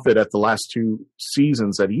 Whereas Moffat, at the last 2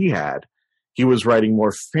 seasons that he was writing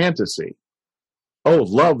more fantasy. Oh,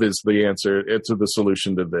 love is the answer to the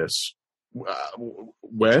solution to this.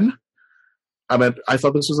 When? I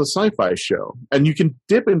thought this was a sci-fi show. And you can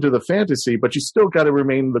dip into the fantasy, but you still got to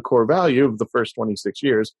remain the core value of the first 26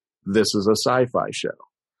 years. This is a sci-fi show.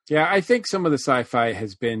 Yeah, I think some of the sci-fi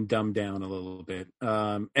has been dumbed down a little bit.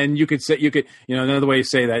 And you could another way to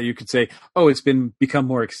say that, you could say, oh, it's become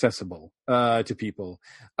more accessible to people.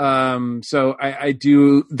 So I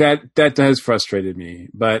do that has frustrated me.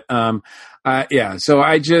 But so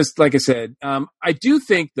I just, like I said, I do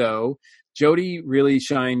think though, Jodie really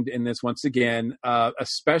shined in this once again,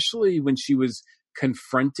 especially when she was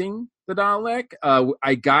confronting the Dalek.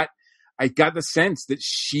 I got the sense that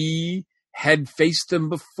she had faced them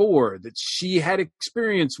before, that she had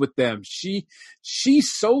experience with them. She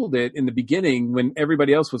sold it in the beginning when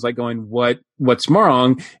everybody else was like going, what's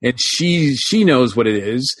wrong? And she knows what it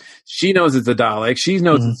is. She knows it's a Dalek. She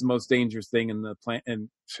knows it's the most dangerous thing in the planet and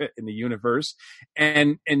in the universe.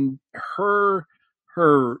 And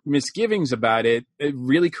her misgivings about it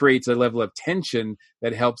really creates a level of tension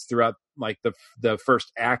that helps throughout like the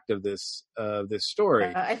first act of this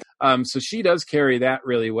story. So she does carry that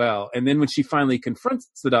really well. And then when she finally confronts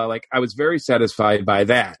the Dalek, I was very satisfied by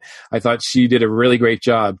that. I thought she did a really great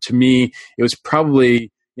job. To me, it was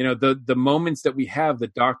probably, the moments that we have the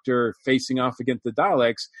Doctor facing off against the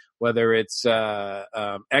Daleks, whether it's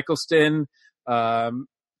Eccleston,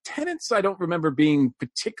 Tennant's I don't remember being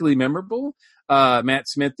particularly memorable. Matt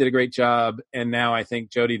Smith did a great job, and now I think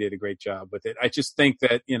Jodie did a great job with it. I just think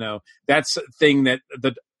that, that's a thing that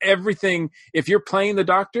everything, if you're playing the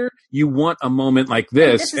Doctor, you want a moment like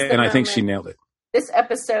this, and I think she nailed it. This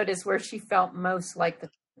episode is where she felt most like the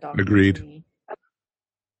Doctor. Agreed.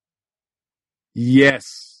 Yes.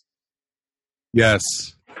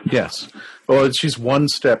 Well, she's one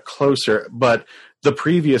step closer, but the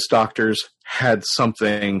previous Doctors had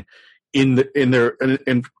something in their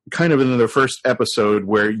first episode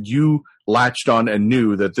where you latched on and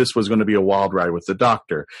knew that this was going to be a wild ride with the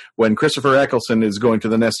Doctor. When Christopher Eccleston is going to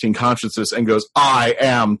the Nesting Consciousness and goes, I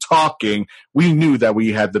am talking, we knew that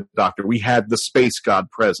we had the Doctor. We had the space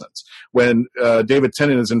god presence. When David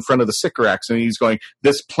Tennant is in front of the Sycorax and he's going,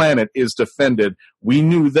 this planet is defended, we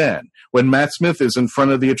knew then. When Matt Smith is in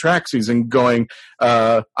front of the Atraxes and going,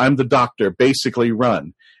 I'm the Doctor, basically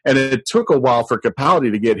run. And it took a while for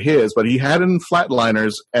Capaldi to get his, but he had it in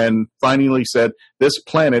Flatliners and finally said, this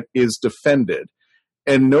planet is defended.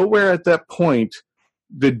 And nowhere at that point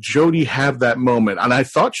did Jodie have that moment. And I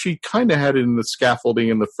thought she kind of had it in the scaffolding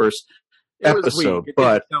in the first episode,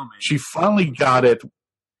 but she finally got it.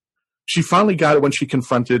 She finally got it when she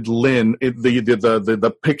confronted Lynn,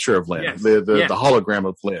 the picture of Lynn, the hologram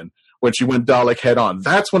of Lynn. When she went Dalek head on.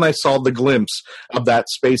 That's when I saw the glimpse of that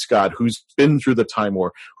space god who's been through the Time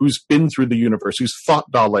War, who's been through the universe, who's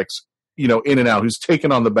fought Daleks, in and out, who's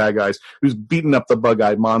taken on the bad guys, who's beaten up the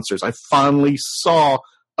bug-eyed monsters. I finally saw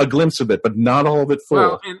a glimpse of it, but not all of it full.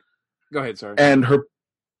 Well, go ahead, sorry. And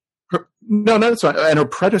that's fine. And her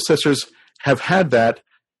predecessors have had that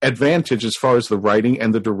advantage as far as the writing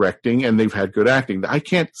and the directing, and they've had good acting. I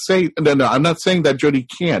can't say, no, I'm not saying that Jodie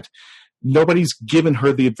can't. nobody's given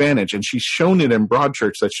her the advantage, and she's shown it in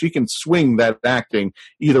Broadchurch that she can swing that acting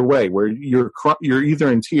either way, where you're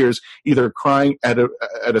either in tears, either crying at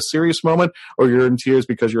a serious moment, or you're in tears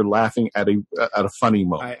because you're laughing at a funny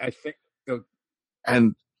moment. I think,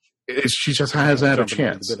 and she just has had a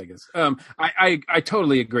chance. I guess. I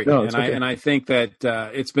totally agree, No, and I think that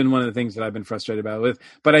it's been one of the things that I've been frustrated about with.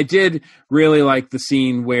 But I did really like the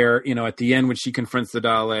scene where, at the end when she confronts the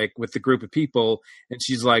Dalek with the group of people, and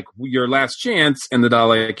she's like, "Your last chance," and the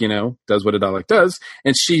Dalek, does what a Dalek does,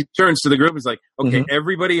 and she turns to the group and is like, "Okay,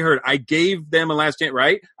 everybody heard. I gave them a last chance,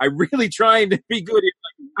 right? I really trying to be good.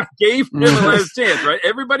 I gave them a last chance, right?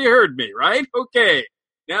 Everybody heard me, right? Okay."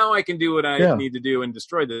 Now I can do what I need to do and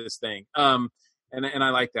destroy this thing. And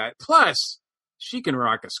I like that. Plus, she can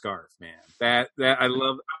rock a scarf, man. That I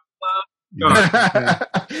love.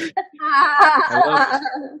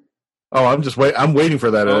 Oh, I'm waiting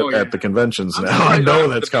for that at the conventions now. I know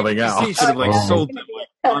that's coming out. She should have sold them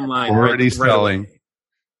online. Already selling.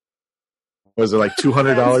 Was it like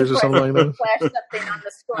 $200 or something like that? Flash something on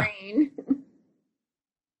the screen.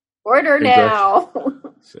 Order now.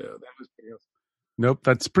 So that was pretty awesome. Nope,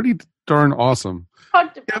 that's pretty darn awesome.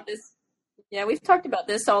 Talked about this. Yeah, we've talked about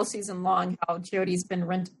this all season long. How Jodie's been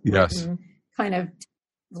written kind of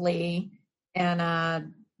late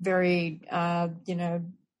and very,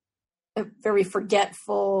 very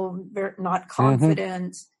forgetful, very not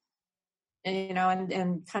confident,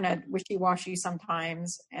 and kind of wishy-washy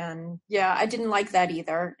sometimes. And I didn't like that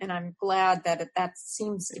either. And I'm glad that that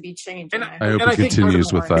seems to be changing. I hope it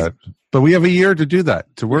continues with that. But we have a year to do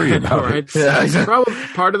that, to worry about right? it. Yeah.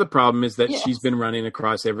 Part of the problem is that she's been running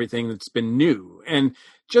across everything that's been new. And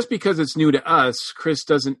just because it's new to us,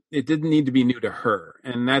 it didn't need to be new to her.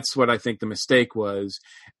 And that's what I think the mistake was.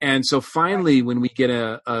 And so finally, when we get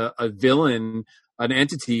a villain, an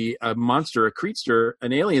entity, a monster, a creature,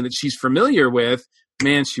 an alien that she's familiar with,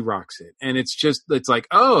 man, she rocks it. And it's like,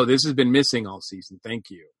 oh, this has been missing all season. Thank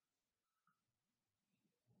you.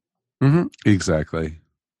 Mm-hmm. Exactly.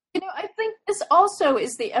 I think this also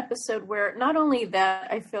is the episode where not only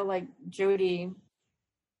that I feel like Jodie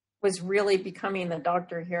was really becoming the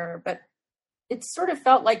Doctor here, but it sort of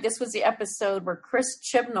felt like this was the episode where Chris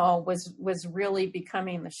Chibnall was really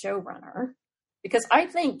becoming the showrunner, because I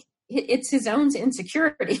think it's his own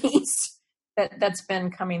insecurities that's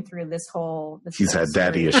been coming through this whole. He's had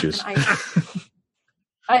daddy issues.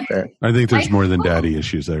 I think there's more than daddy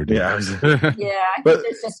issues there, dude. Yeah. But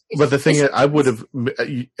the thing is, I would have,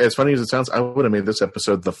 as funny as it sounds, I would have made this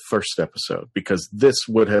episode the first episode, because this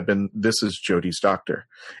is Jodie's Doctor.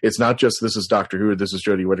 It's not just this is Doctor Who, this is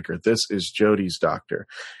Jodie Whittaker. This is Jodie's Doctor.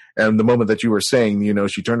 And the moment that you were saying,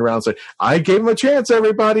 she turned around and said, "I gave him a chance,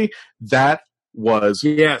 everybody." That was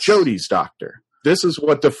Jodie's Doctor. This is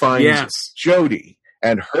what defines Jodie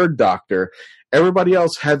and her Doctor. Everybody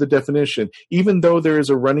else had the definition, even though there is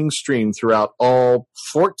a running stream throughout all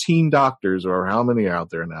 14 Doctors, or how many are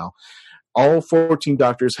out there now. All 14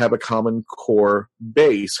 Doctors have a common core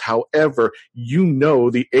base. However,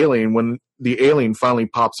 the alien, when the alien finally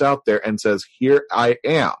pops out there and says, "Here I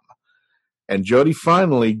am." And Jodie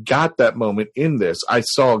finally got that moment in this. I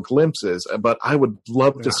saw glimpses, but I would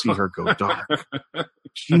love to see her go dark.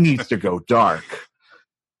 She needs to go dark.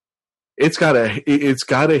 It's gotta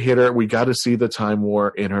hit her. We got to see the Time War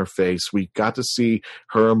in her face. We got to see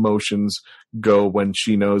her emotions go when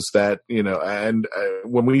she knows that, and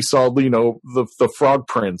when we saw, the Frog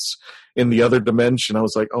Prince in the other dimension, I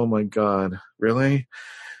was like, oh my God, really?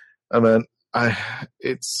 I mean, I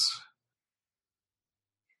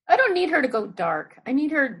don't need her to go dark. I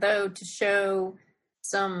need her, though, to show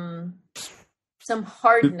some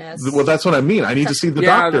hardness. Well, that's what I mean. I need to see the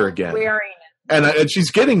Doctor again. Wearing it. And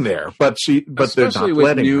she's getting there, but especially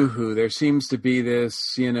with New Who, there seems to be this,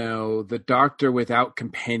 the Doctor without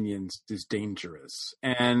companions is dangerous,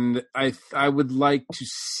 and I would like to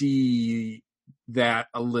see that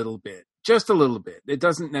a little bit, just a little bit. It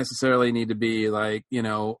doesn't necessarily need to be like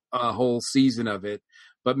a whole season of it,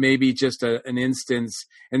 but maybe just an instance.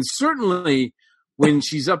 And certainly when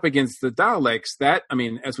she's up against the Daleks,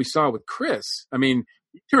 as we saw with Chris,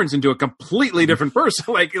 he turns into a completely different person.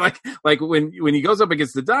 like when he goes up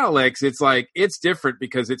against the Daleks, it's like, it's different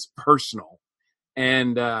because it's personal.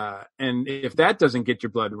 And if that doesn't get your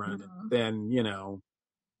blood running, then,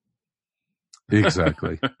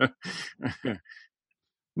 Exactly.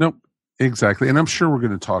 Nope. Exactly. And I'm sure we're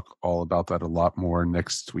going to talk all about that a lot more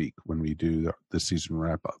next week when we do the season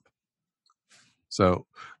wrap up. So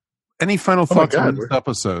any final thoughts on this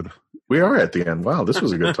episode? We are at the end. Wow, this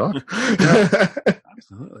was a good talk.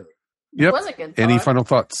 Absolutely. Yep. It was a good Any talk. final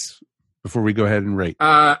thoughts before we go ahead and rate?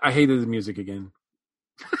 I hated the music again.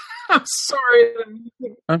 I'm sorry.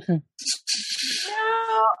 Okay.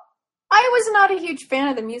 No, I was not a huge fan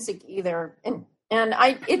of the music either, and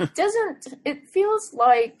it feels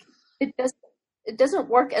like it doesn't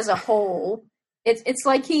work as a whole. It's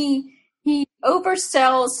like he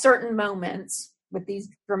oversells certain moments with these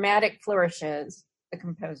dramatic flourishes, the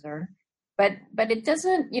composer, but it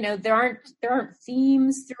doesn't. There aren't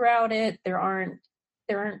themes throughout it. There aren't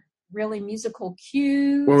really musical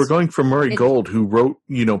cues. Well, we're going from Murray Gold, who wrote,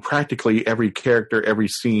 practically every character, every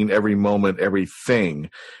scene, every moment, everything,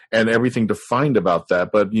 and everything defined about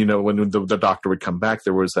that. But, when the Doctor would come back,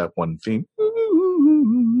 there was that one theme.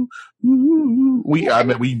 We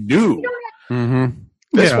knew. Mm-hmm.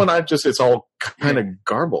 This one, it's all kind of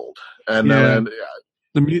garbled. And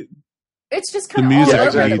it's just the kind of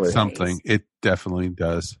music needs place. something. It definitely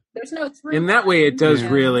does. There's no through in that way, it does Yeah.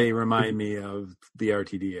 really remind me of the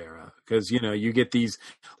RTD era because you get these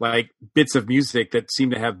like bits of music that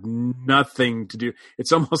seem to have nothing to do.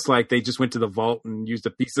 It's almost like they just went to the vault and used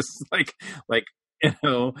a piece of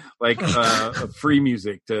free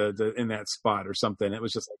music to in that spot or something. It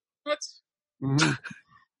was just like what? Mm-hmm.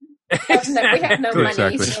 We have no money,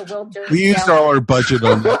 Exactly. so we'll just We used yell. all our budget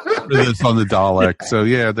on this on the Dalek. So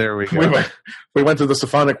yeah, there we go. We went to the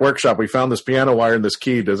symphonic workshop. We found this piano wire and this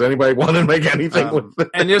key. Does anybody want to make anything with it?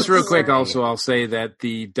 And just real quick, also, I'll say that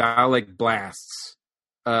the Dalek blasts,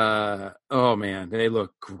 oh man, they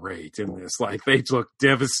look great in this. Like, they look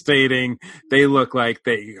devastating. They look like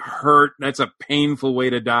they hurt. That's a painful way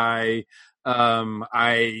to die.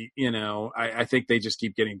 I think they just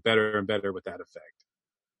keep getting better and better with that effect.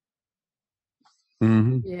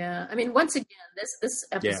 Mm-hmm. Yeah, I mean, once again, this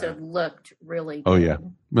episode looked really good. Oh yeah,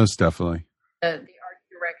 most definitely. The art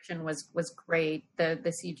direction was great. The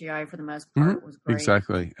CGI for the most part was great.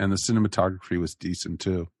 Exactly, and the cinematography was decent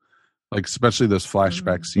too. Like especially those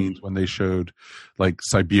flashback scenes when they showed like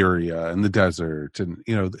Siberia and the desert, and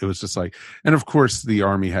it was just like, and of course the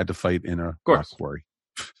army had to fight in a rock quarry.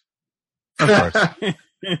 Of course.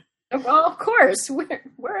 Well, of course.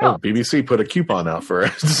 Where Oh, else? BBC put a coupon out for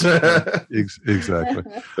it. Exactly.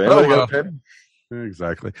 There we go, well. Penny.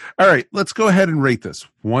 Exactly. All right, let's go ahead and rate this.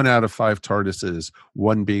 1 out of 5 TARDISes,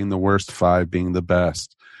 1 being the worst, 5 being the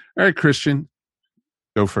best. All right, Christian,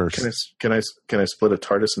 go first. Can I split a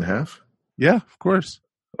TARDIS in half? Yeah, of course.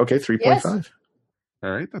 Okay, 3.5. Yes.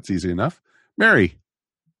 All right, that's easy enough. Mary.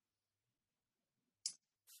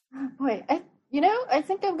 Boy, I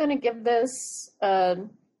think I'm going to give this a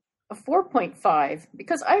 4.5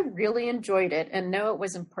 because I really enjoyed it, and no, it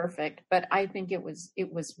wasn't perfect, but I think it was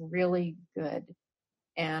really good,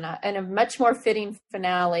 and a much more fitting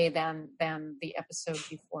finale than the episode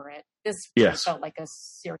before it. This felt like a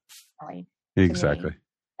series finale. Exactly.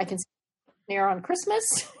 I can see near on Christmas.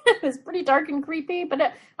 It was pretty dark and creepy,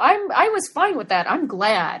 but I was fine with that. I'm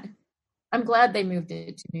glad they moved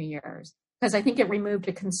it to New Year's because I think it removed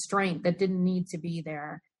a constraint that didn't need to be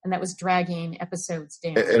there. And that was dragging episodes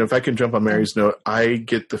down. And if I can jump on Mary's note, I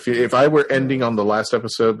get the feel if I were ending on the last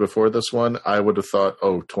episode before this one, I would have thought,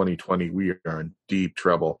 2020, we are in deep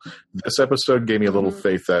trouble. This episode gave me a little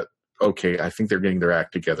faith that, okay, I think they're getting their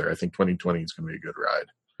act together. I think 2020 is going to be a good ride.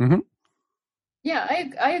 Mm-hmm. Yeah,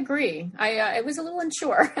 I agree. I was a little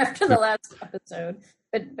unsure after the last episode,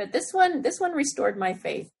 but this one restored my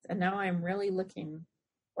faith, and now I'm really looking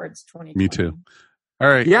towards 2020. Me too. All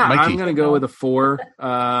right. Yeah, Mikey. I'm going to go with a 4.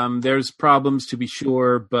 There's problems to be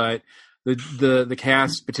sure, but the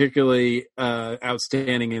cast particularly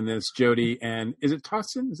outstanding in this. Jodie and is it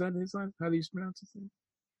Tossin? Is that his name? How do you pronounce his name?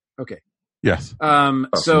 Okay. Yes.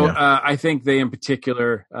 I think they in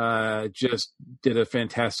particular just did a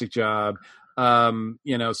fantastic job.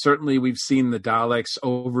 Certainly we've seen the Daleks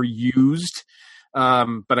overused,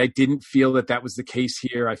 but I didn't feel that was the case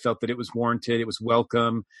here. I felt that it was warranted. It was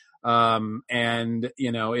welcome.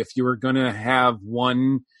 If you were going to have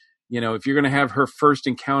if you're going to have her first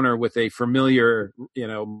encounter with a familiar,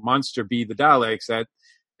 monster be the Daleks, that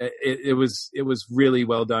it was really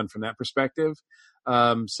well done from that perspective.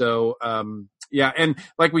 And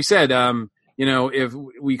like we said, if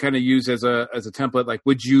we kind of use as a template, like,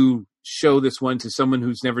 would you show this one to someone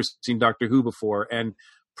who's never seen Doctor Who before? And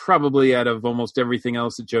probably out of almost everything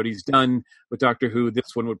else that Jodie's done with Doctor Who,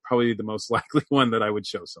 this one would probably be the most likely one that I would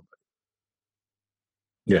show somebody.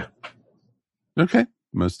 Yeah. Okay.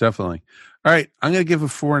 Most definitely. All right. I'm going to give a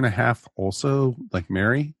 4.5 also, like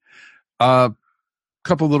Mary. A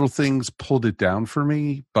couple little things pulled it down for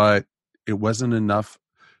me, but it wasn't enough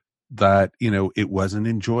that, it wasn't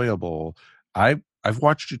enjoyable. I've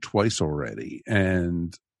watched it twice already,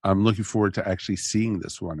 and I'm looking forward to actually seeing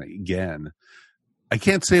this one again. I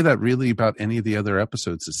can't say that really about any of the other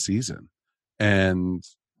episodes this season. And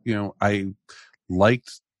I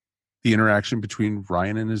liked the interaction between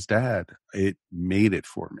Ryan and his dad. It made it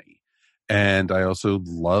for me. And I also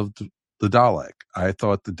loved the Dalek. I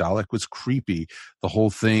thought the Dalek was creepy. The whole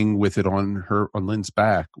thing with it on Lynn's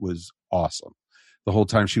back was awesome. The whole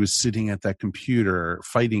time she was sitting at that computer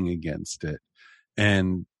fighting against it.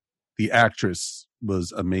 And the actress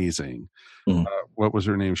was amazing. What was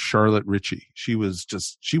her name? Charlotte Ritchie. She was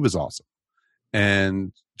awesome.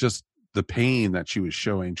 And just the pain that she was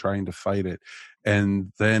showing, trying to fight it.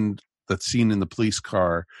 And then the scene in the police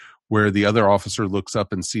car where the other officer looks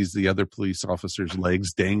up and sees the other police officer's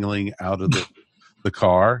legs dangling out of the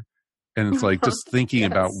car. And it's like just thinking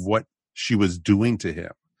about what she was doing to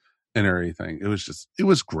him and everything. It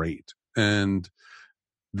was great. And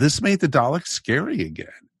this made the Dalek scary again.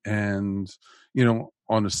 And,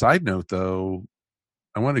 on a side note, though,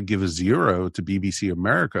 I want to give a 0 to BBC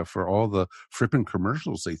America for all the frippin'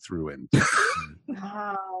 commercials they threw in.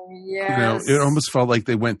 Oh, yes. It almost felt like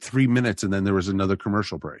they went 3 minutes and then there was another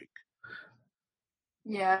commercial break.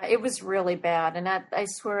 Yeah, it was really bad. And I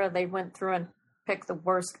swear they went through and picked the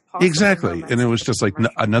worst possible Exactly. And it was just like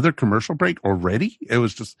another commercial break already. It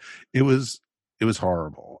was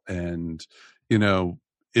horrible. And,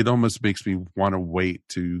 it almost makes me want to wait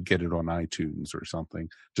to get it on iTunes or something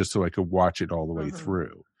just so I could watch it all the way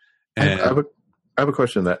through. And I have a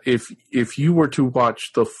question that if you were to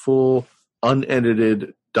watch the full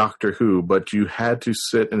unedited Doctor Who, but you had to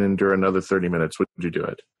sit and endure another 30 minutes, would you do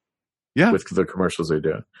it? Yeah. With the commercials they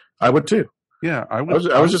do. I would too. Yeah, I would.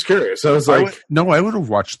 I was just curious. I was like, I would have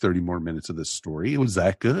watched 30 more minutes of this story. It was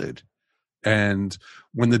that good. And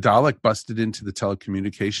when the Dalek busted into the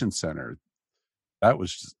telecommunications center, that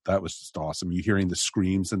was just awesome. You hearing the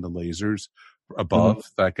screams and the lasers above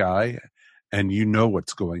that guy, and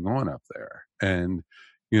what's going on up there, and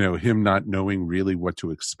him not knowing really what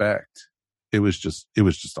to expect. It was just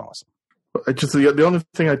awesome. Just the only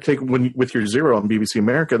thing I take with your 0 on BBC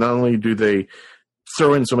America, not only do they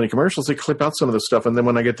throw in so many commercials, they clip out some of the stuff, and then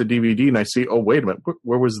when I get the DVD and I see, oh wait a minute,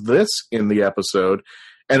 where was this in the episode?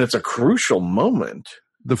 And it's a crucial moment.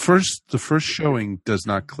 The first showing does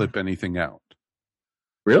not clip anything out.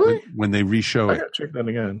 Really? When they reshow it, I gotta check that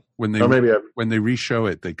again. When they reshow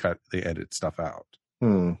it, they edit stuff out.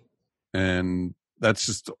 And that's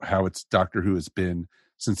just how it's Doctor Who has been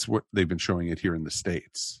since they've been showing it here in the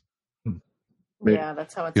States. Yeah,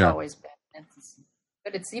 that's how it's always been.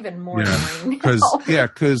 But it's even more annoying.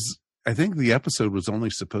 Because I think the episode was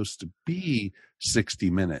only supposed to be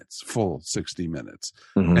 60 minutes, full 60 minutes,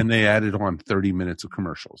 and they added on 30 minutes of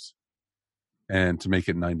commercials, and to make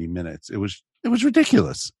it 90 minutes, it was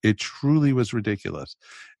ridiculous. It truly was ridiculous.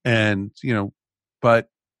 And, but,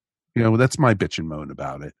 that's my bitch and moan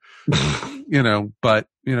about it, but,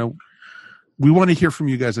 we want to hear from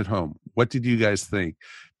you guys at home. What did you guys think?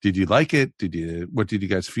 Did you like it? What did you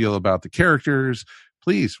guys feel about the characters?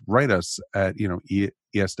 Please write us at,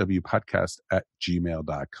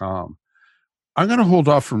 eswpodcast@gmail.com. I'm going to hold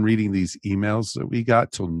off from reading these emails that we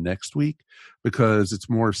got till next week because it's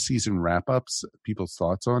more season wrap-ups, people's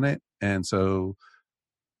thoughts on it. And so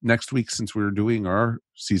next week, since we're doing our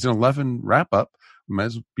season 11 wrap-up, might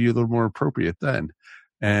as well be a little more appropriate then.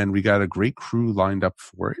 And we got a great crew lined up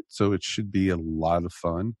for it, so it should be a lot of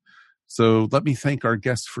fun. So let me thank our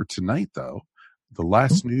guest for tonight, though. The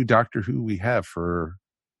last new Doctor Who we have for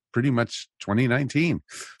pretty much 2019.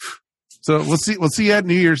 So we'll see you at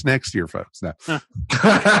New Year's next year, folks. Now.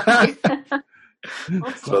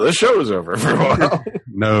 So the show is over for a while.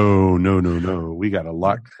 No. We got a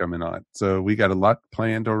lot coming on. So we got a lot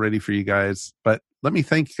planned already for you guys. But let me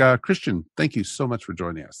thank Christian. Thank you so much for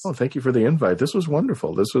joining us. Oh, thank you for the invite. This was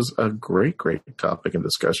wonderful. This was a great topic and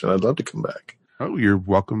discussion. I'd love to come back. Oh, you're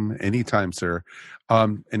welcome anytime, sir.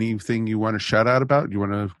 Anything you want to shout out about? You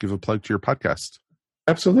want to give a plug to your podcast?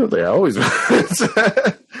 Absolutely. I always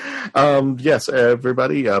yes,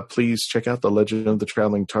 everybody, please check out The Legend of the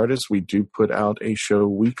Traveling TARDIS. We do put out a show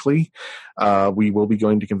weekly. We will be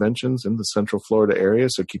going to conventions in the Central Florida area,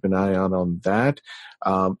 so keep an eye out on that.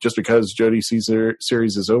 Just because Jodie Caesar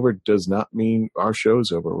series is over does not mean our show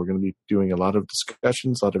is over. We're going to be doing a lot of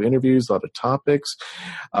discussions, a lot of interviews, a lot of topics.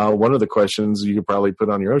 One of the questions you could probably put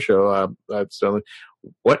on your own show,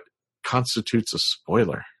 what constitutes a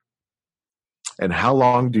spoiler? And how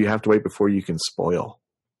long do you have to wait before you can spoil?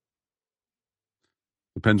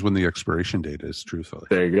 Depends when the expiration date is, truthfully.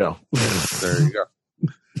 There you go. There you go.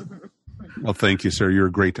 Well, thank you, sir. You're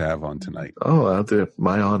great to have on tonight. Oh,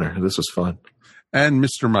 my honor. This was fun. And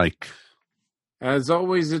Mr. Mike. As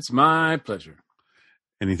always, it's my pleasure.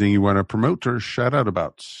 Anything you want to promote or shout out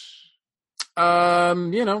about?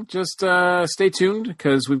 Just stay tuned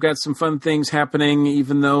because we've got some fun things happening.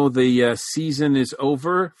 Even though the season is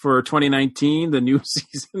over for 2019, the new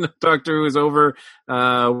season of Doctor Who is over.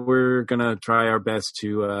 We're gonna try our best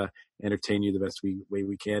to entertain you the best way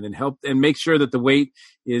we can and help and make sure that the wait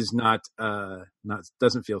is not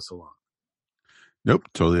doesn't feel so long. Nope,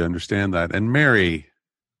 totally understand that. And Mary.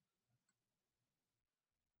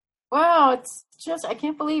 Wow, it's just, I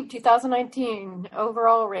can't believe 2019 over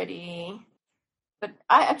already. But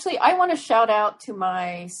I want to shout out to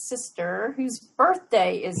my sister whose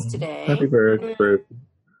birthday is today. Happy birthday.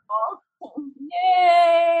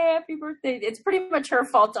 Yay! Happy birthday. It's pretty much her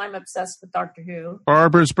fault I'm obsessed with Doctor Who.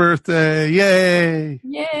 Barbara's birthday. Yay!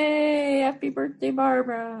 Yay! Happy birthday,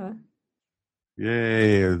 Barbara.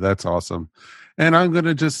 Yay, that's awesome. And I'm going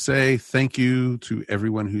to just say thank you to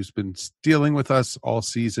everyone who's been dealing with us all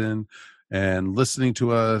season and listening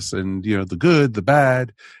to us and, the good, the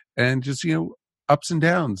bad, and just, ups and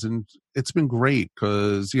downs. And it's been great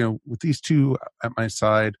because, with these two at my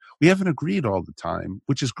side, we haven't agreed all the time,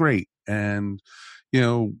 which is great. And,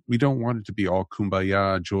 we don't want it to be all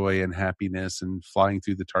kumbaya, joy and happiness and flying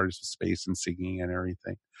through the TARDIS of space and singing and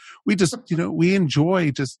everything. We just, we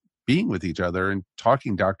enjoy just being with each other and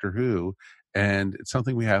talking Doctor Who. And it's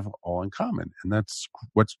something we have all in common. And that's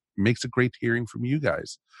what makes it great hearing from you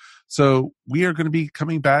guys. So we are going to be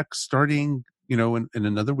coming back starting, in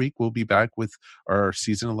another week. We'll be back with our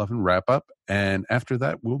season 11 wrap up. And after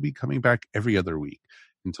that, we'll be coming back every other week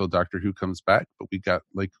until Doctor Who comes back. But we got,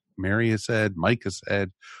 like Mary has said, Mike has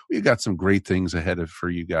said, we've got some great things ahead for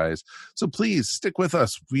you guys. So please stick with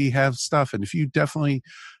us. We have stuff. And if you definitely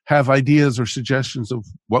have ideas or suggestions of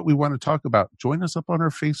what we want to talk about, join us up on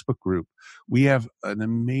our Facebook group. We have an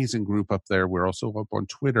amazing group up there. We're also up on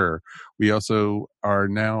Twitter. We also are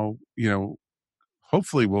now,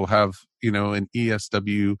 hopefully we'll have, an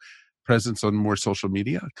ESW presence on more social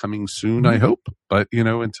media coming soon, I hope. But,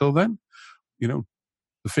 until then,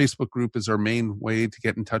 the Facebook group is our main way to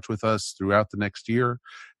get in touch with us throughout the next year.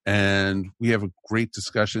 And we have great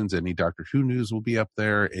discussions. Any Doctor Who news will be up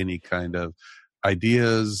there. Any kind of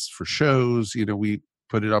ideas for shows, we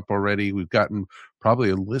put it up already. We've gotten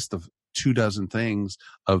probably a list of 24 things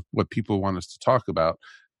of what people want us to talk about.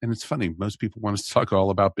 And it's funny, most people want us to talk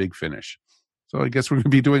all about Big Finish. So I guess we're going to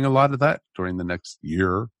be doing a lot of that during the next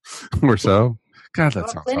year or so. God, that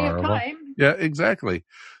sounds horrible. Time. Yeah, exactly.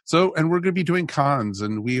 So, and we're going to be doing cons,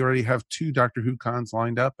 and we already have 2 Doctor Who cons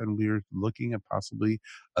lined up, and we're looking at possibly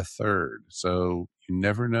a third. So you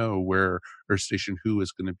never know where Earth Station Who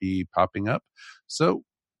is going to be popping up. So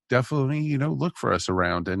definitely, look for us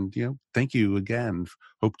around. And, thank you again.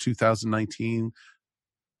 Hope 2019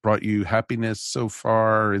 brought you happiness so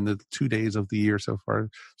far in the 2 days of the year so far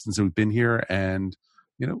since we've been here. And,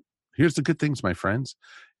 here's the good things, my friends.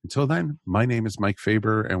 Until then, my name is Mike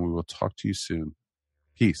Faber, and we will talk to you soon.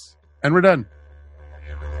 Peace. And we're done.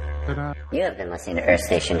 Ta-da. You have been listening to Earth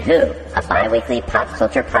Station Who, a bi-weekly pop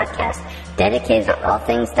culture podcast dedicated to all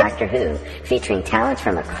things Doctor Who, featuring talent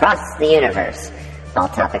from across the universe. All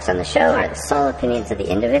topics on the show are the sole opinions of the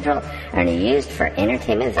individual and are used for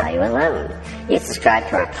entertainment value alone. You can subscribe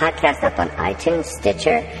to our podcast up on iTunes,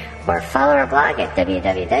 Stitcher, or follow our blog at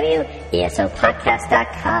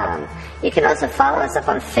www.esopodcast.com. You can also follow us up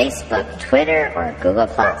on Facebook, Twitter, or Google+.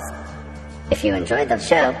 If you enjoyed the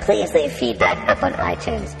show, please leave feedback up on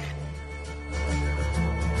iTunes.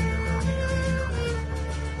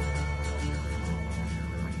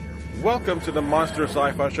 Welcome to the Monster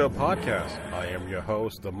Sci-Fi Show podcast. I am your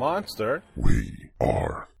host, The Monster. We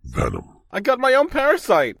are Venom. I got my own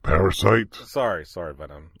parasite. Parasite? Sorry,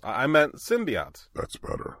 Venom. I meant symbiote. That's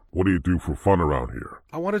better. What do you do for fun around here?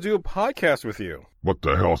 I want to do a podcast with you. What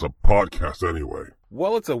the hell's a podcast anyway?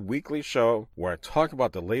 Well, it's a weekly show where I talk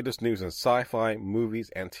about the latest news in sci-fi, movies,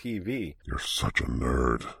 and TV. You're such a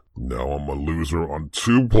nerd. Now I'm a loser on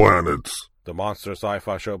 2 planets. The Monster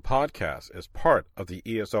Sci-Fi Show podcast is part of the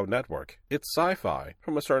ESO network. It's sci-fi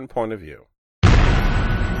from a certain point of view.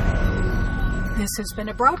 This has been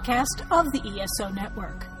a broadcast of the ESO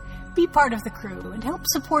network. Be part of the crew and help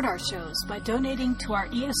support our shows by donating to our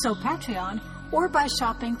ESO Patreon or by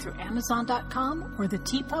shopping through Amazon.com or the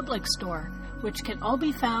TeePublic store, which can all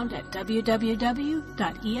be found at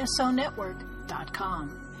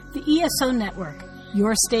www.esonetwork.com. The ESO Network,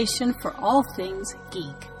 your station for all things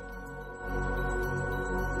geek.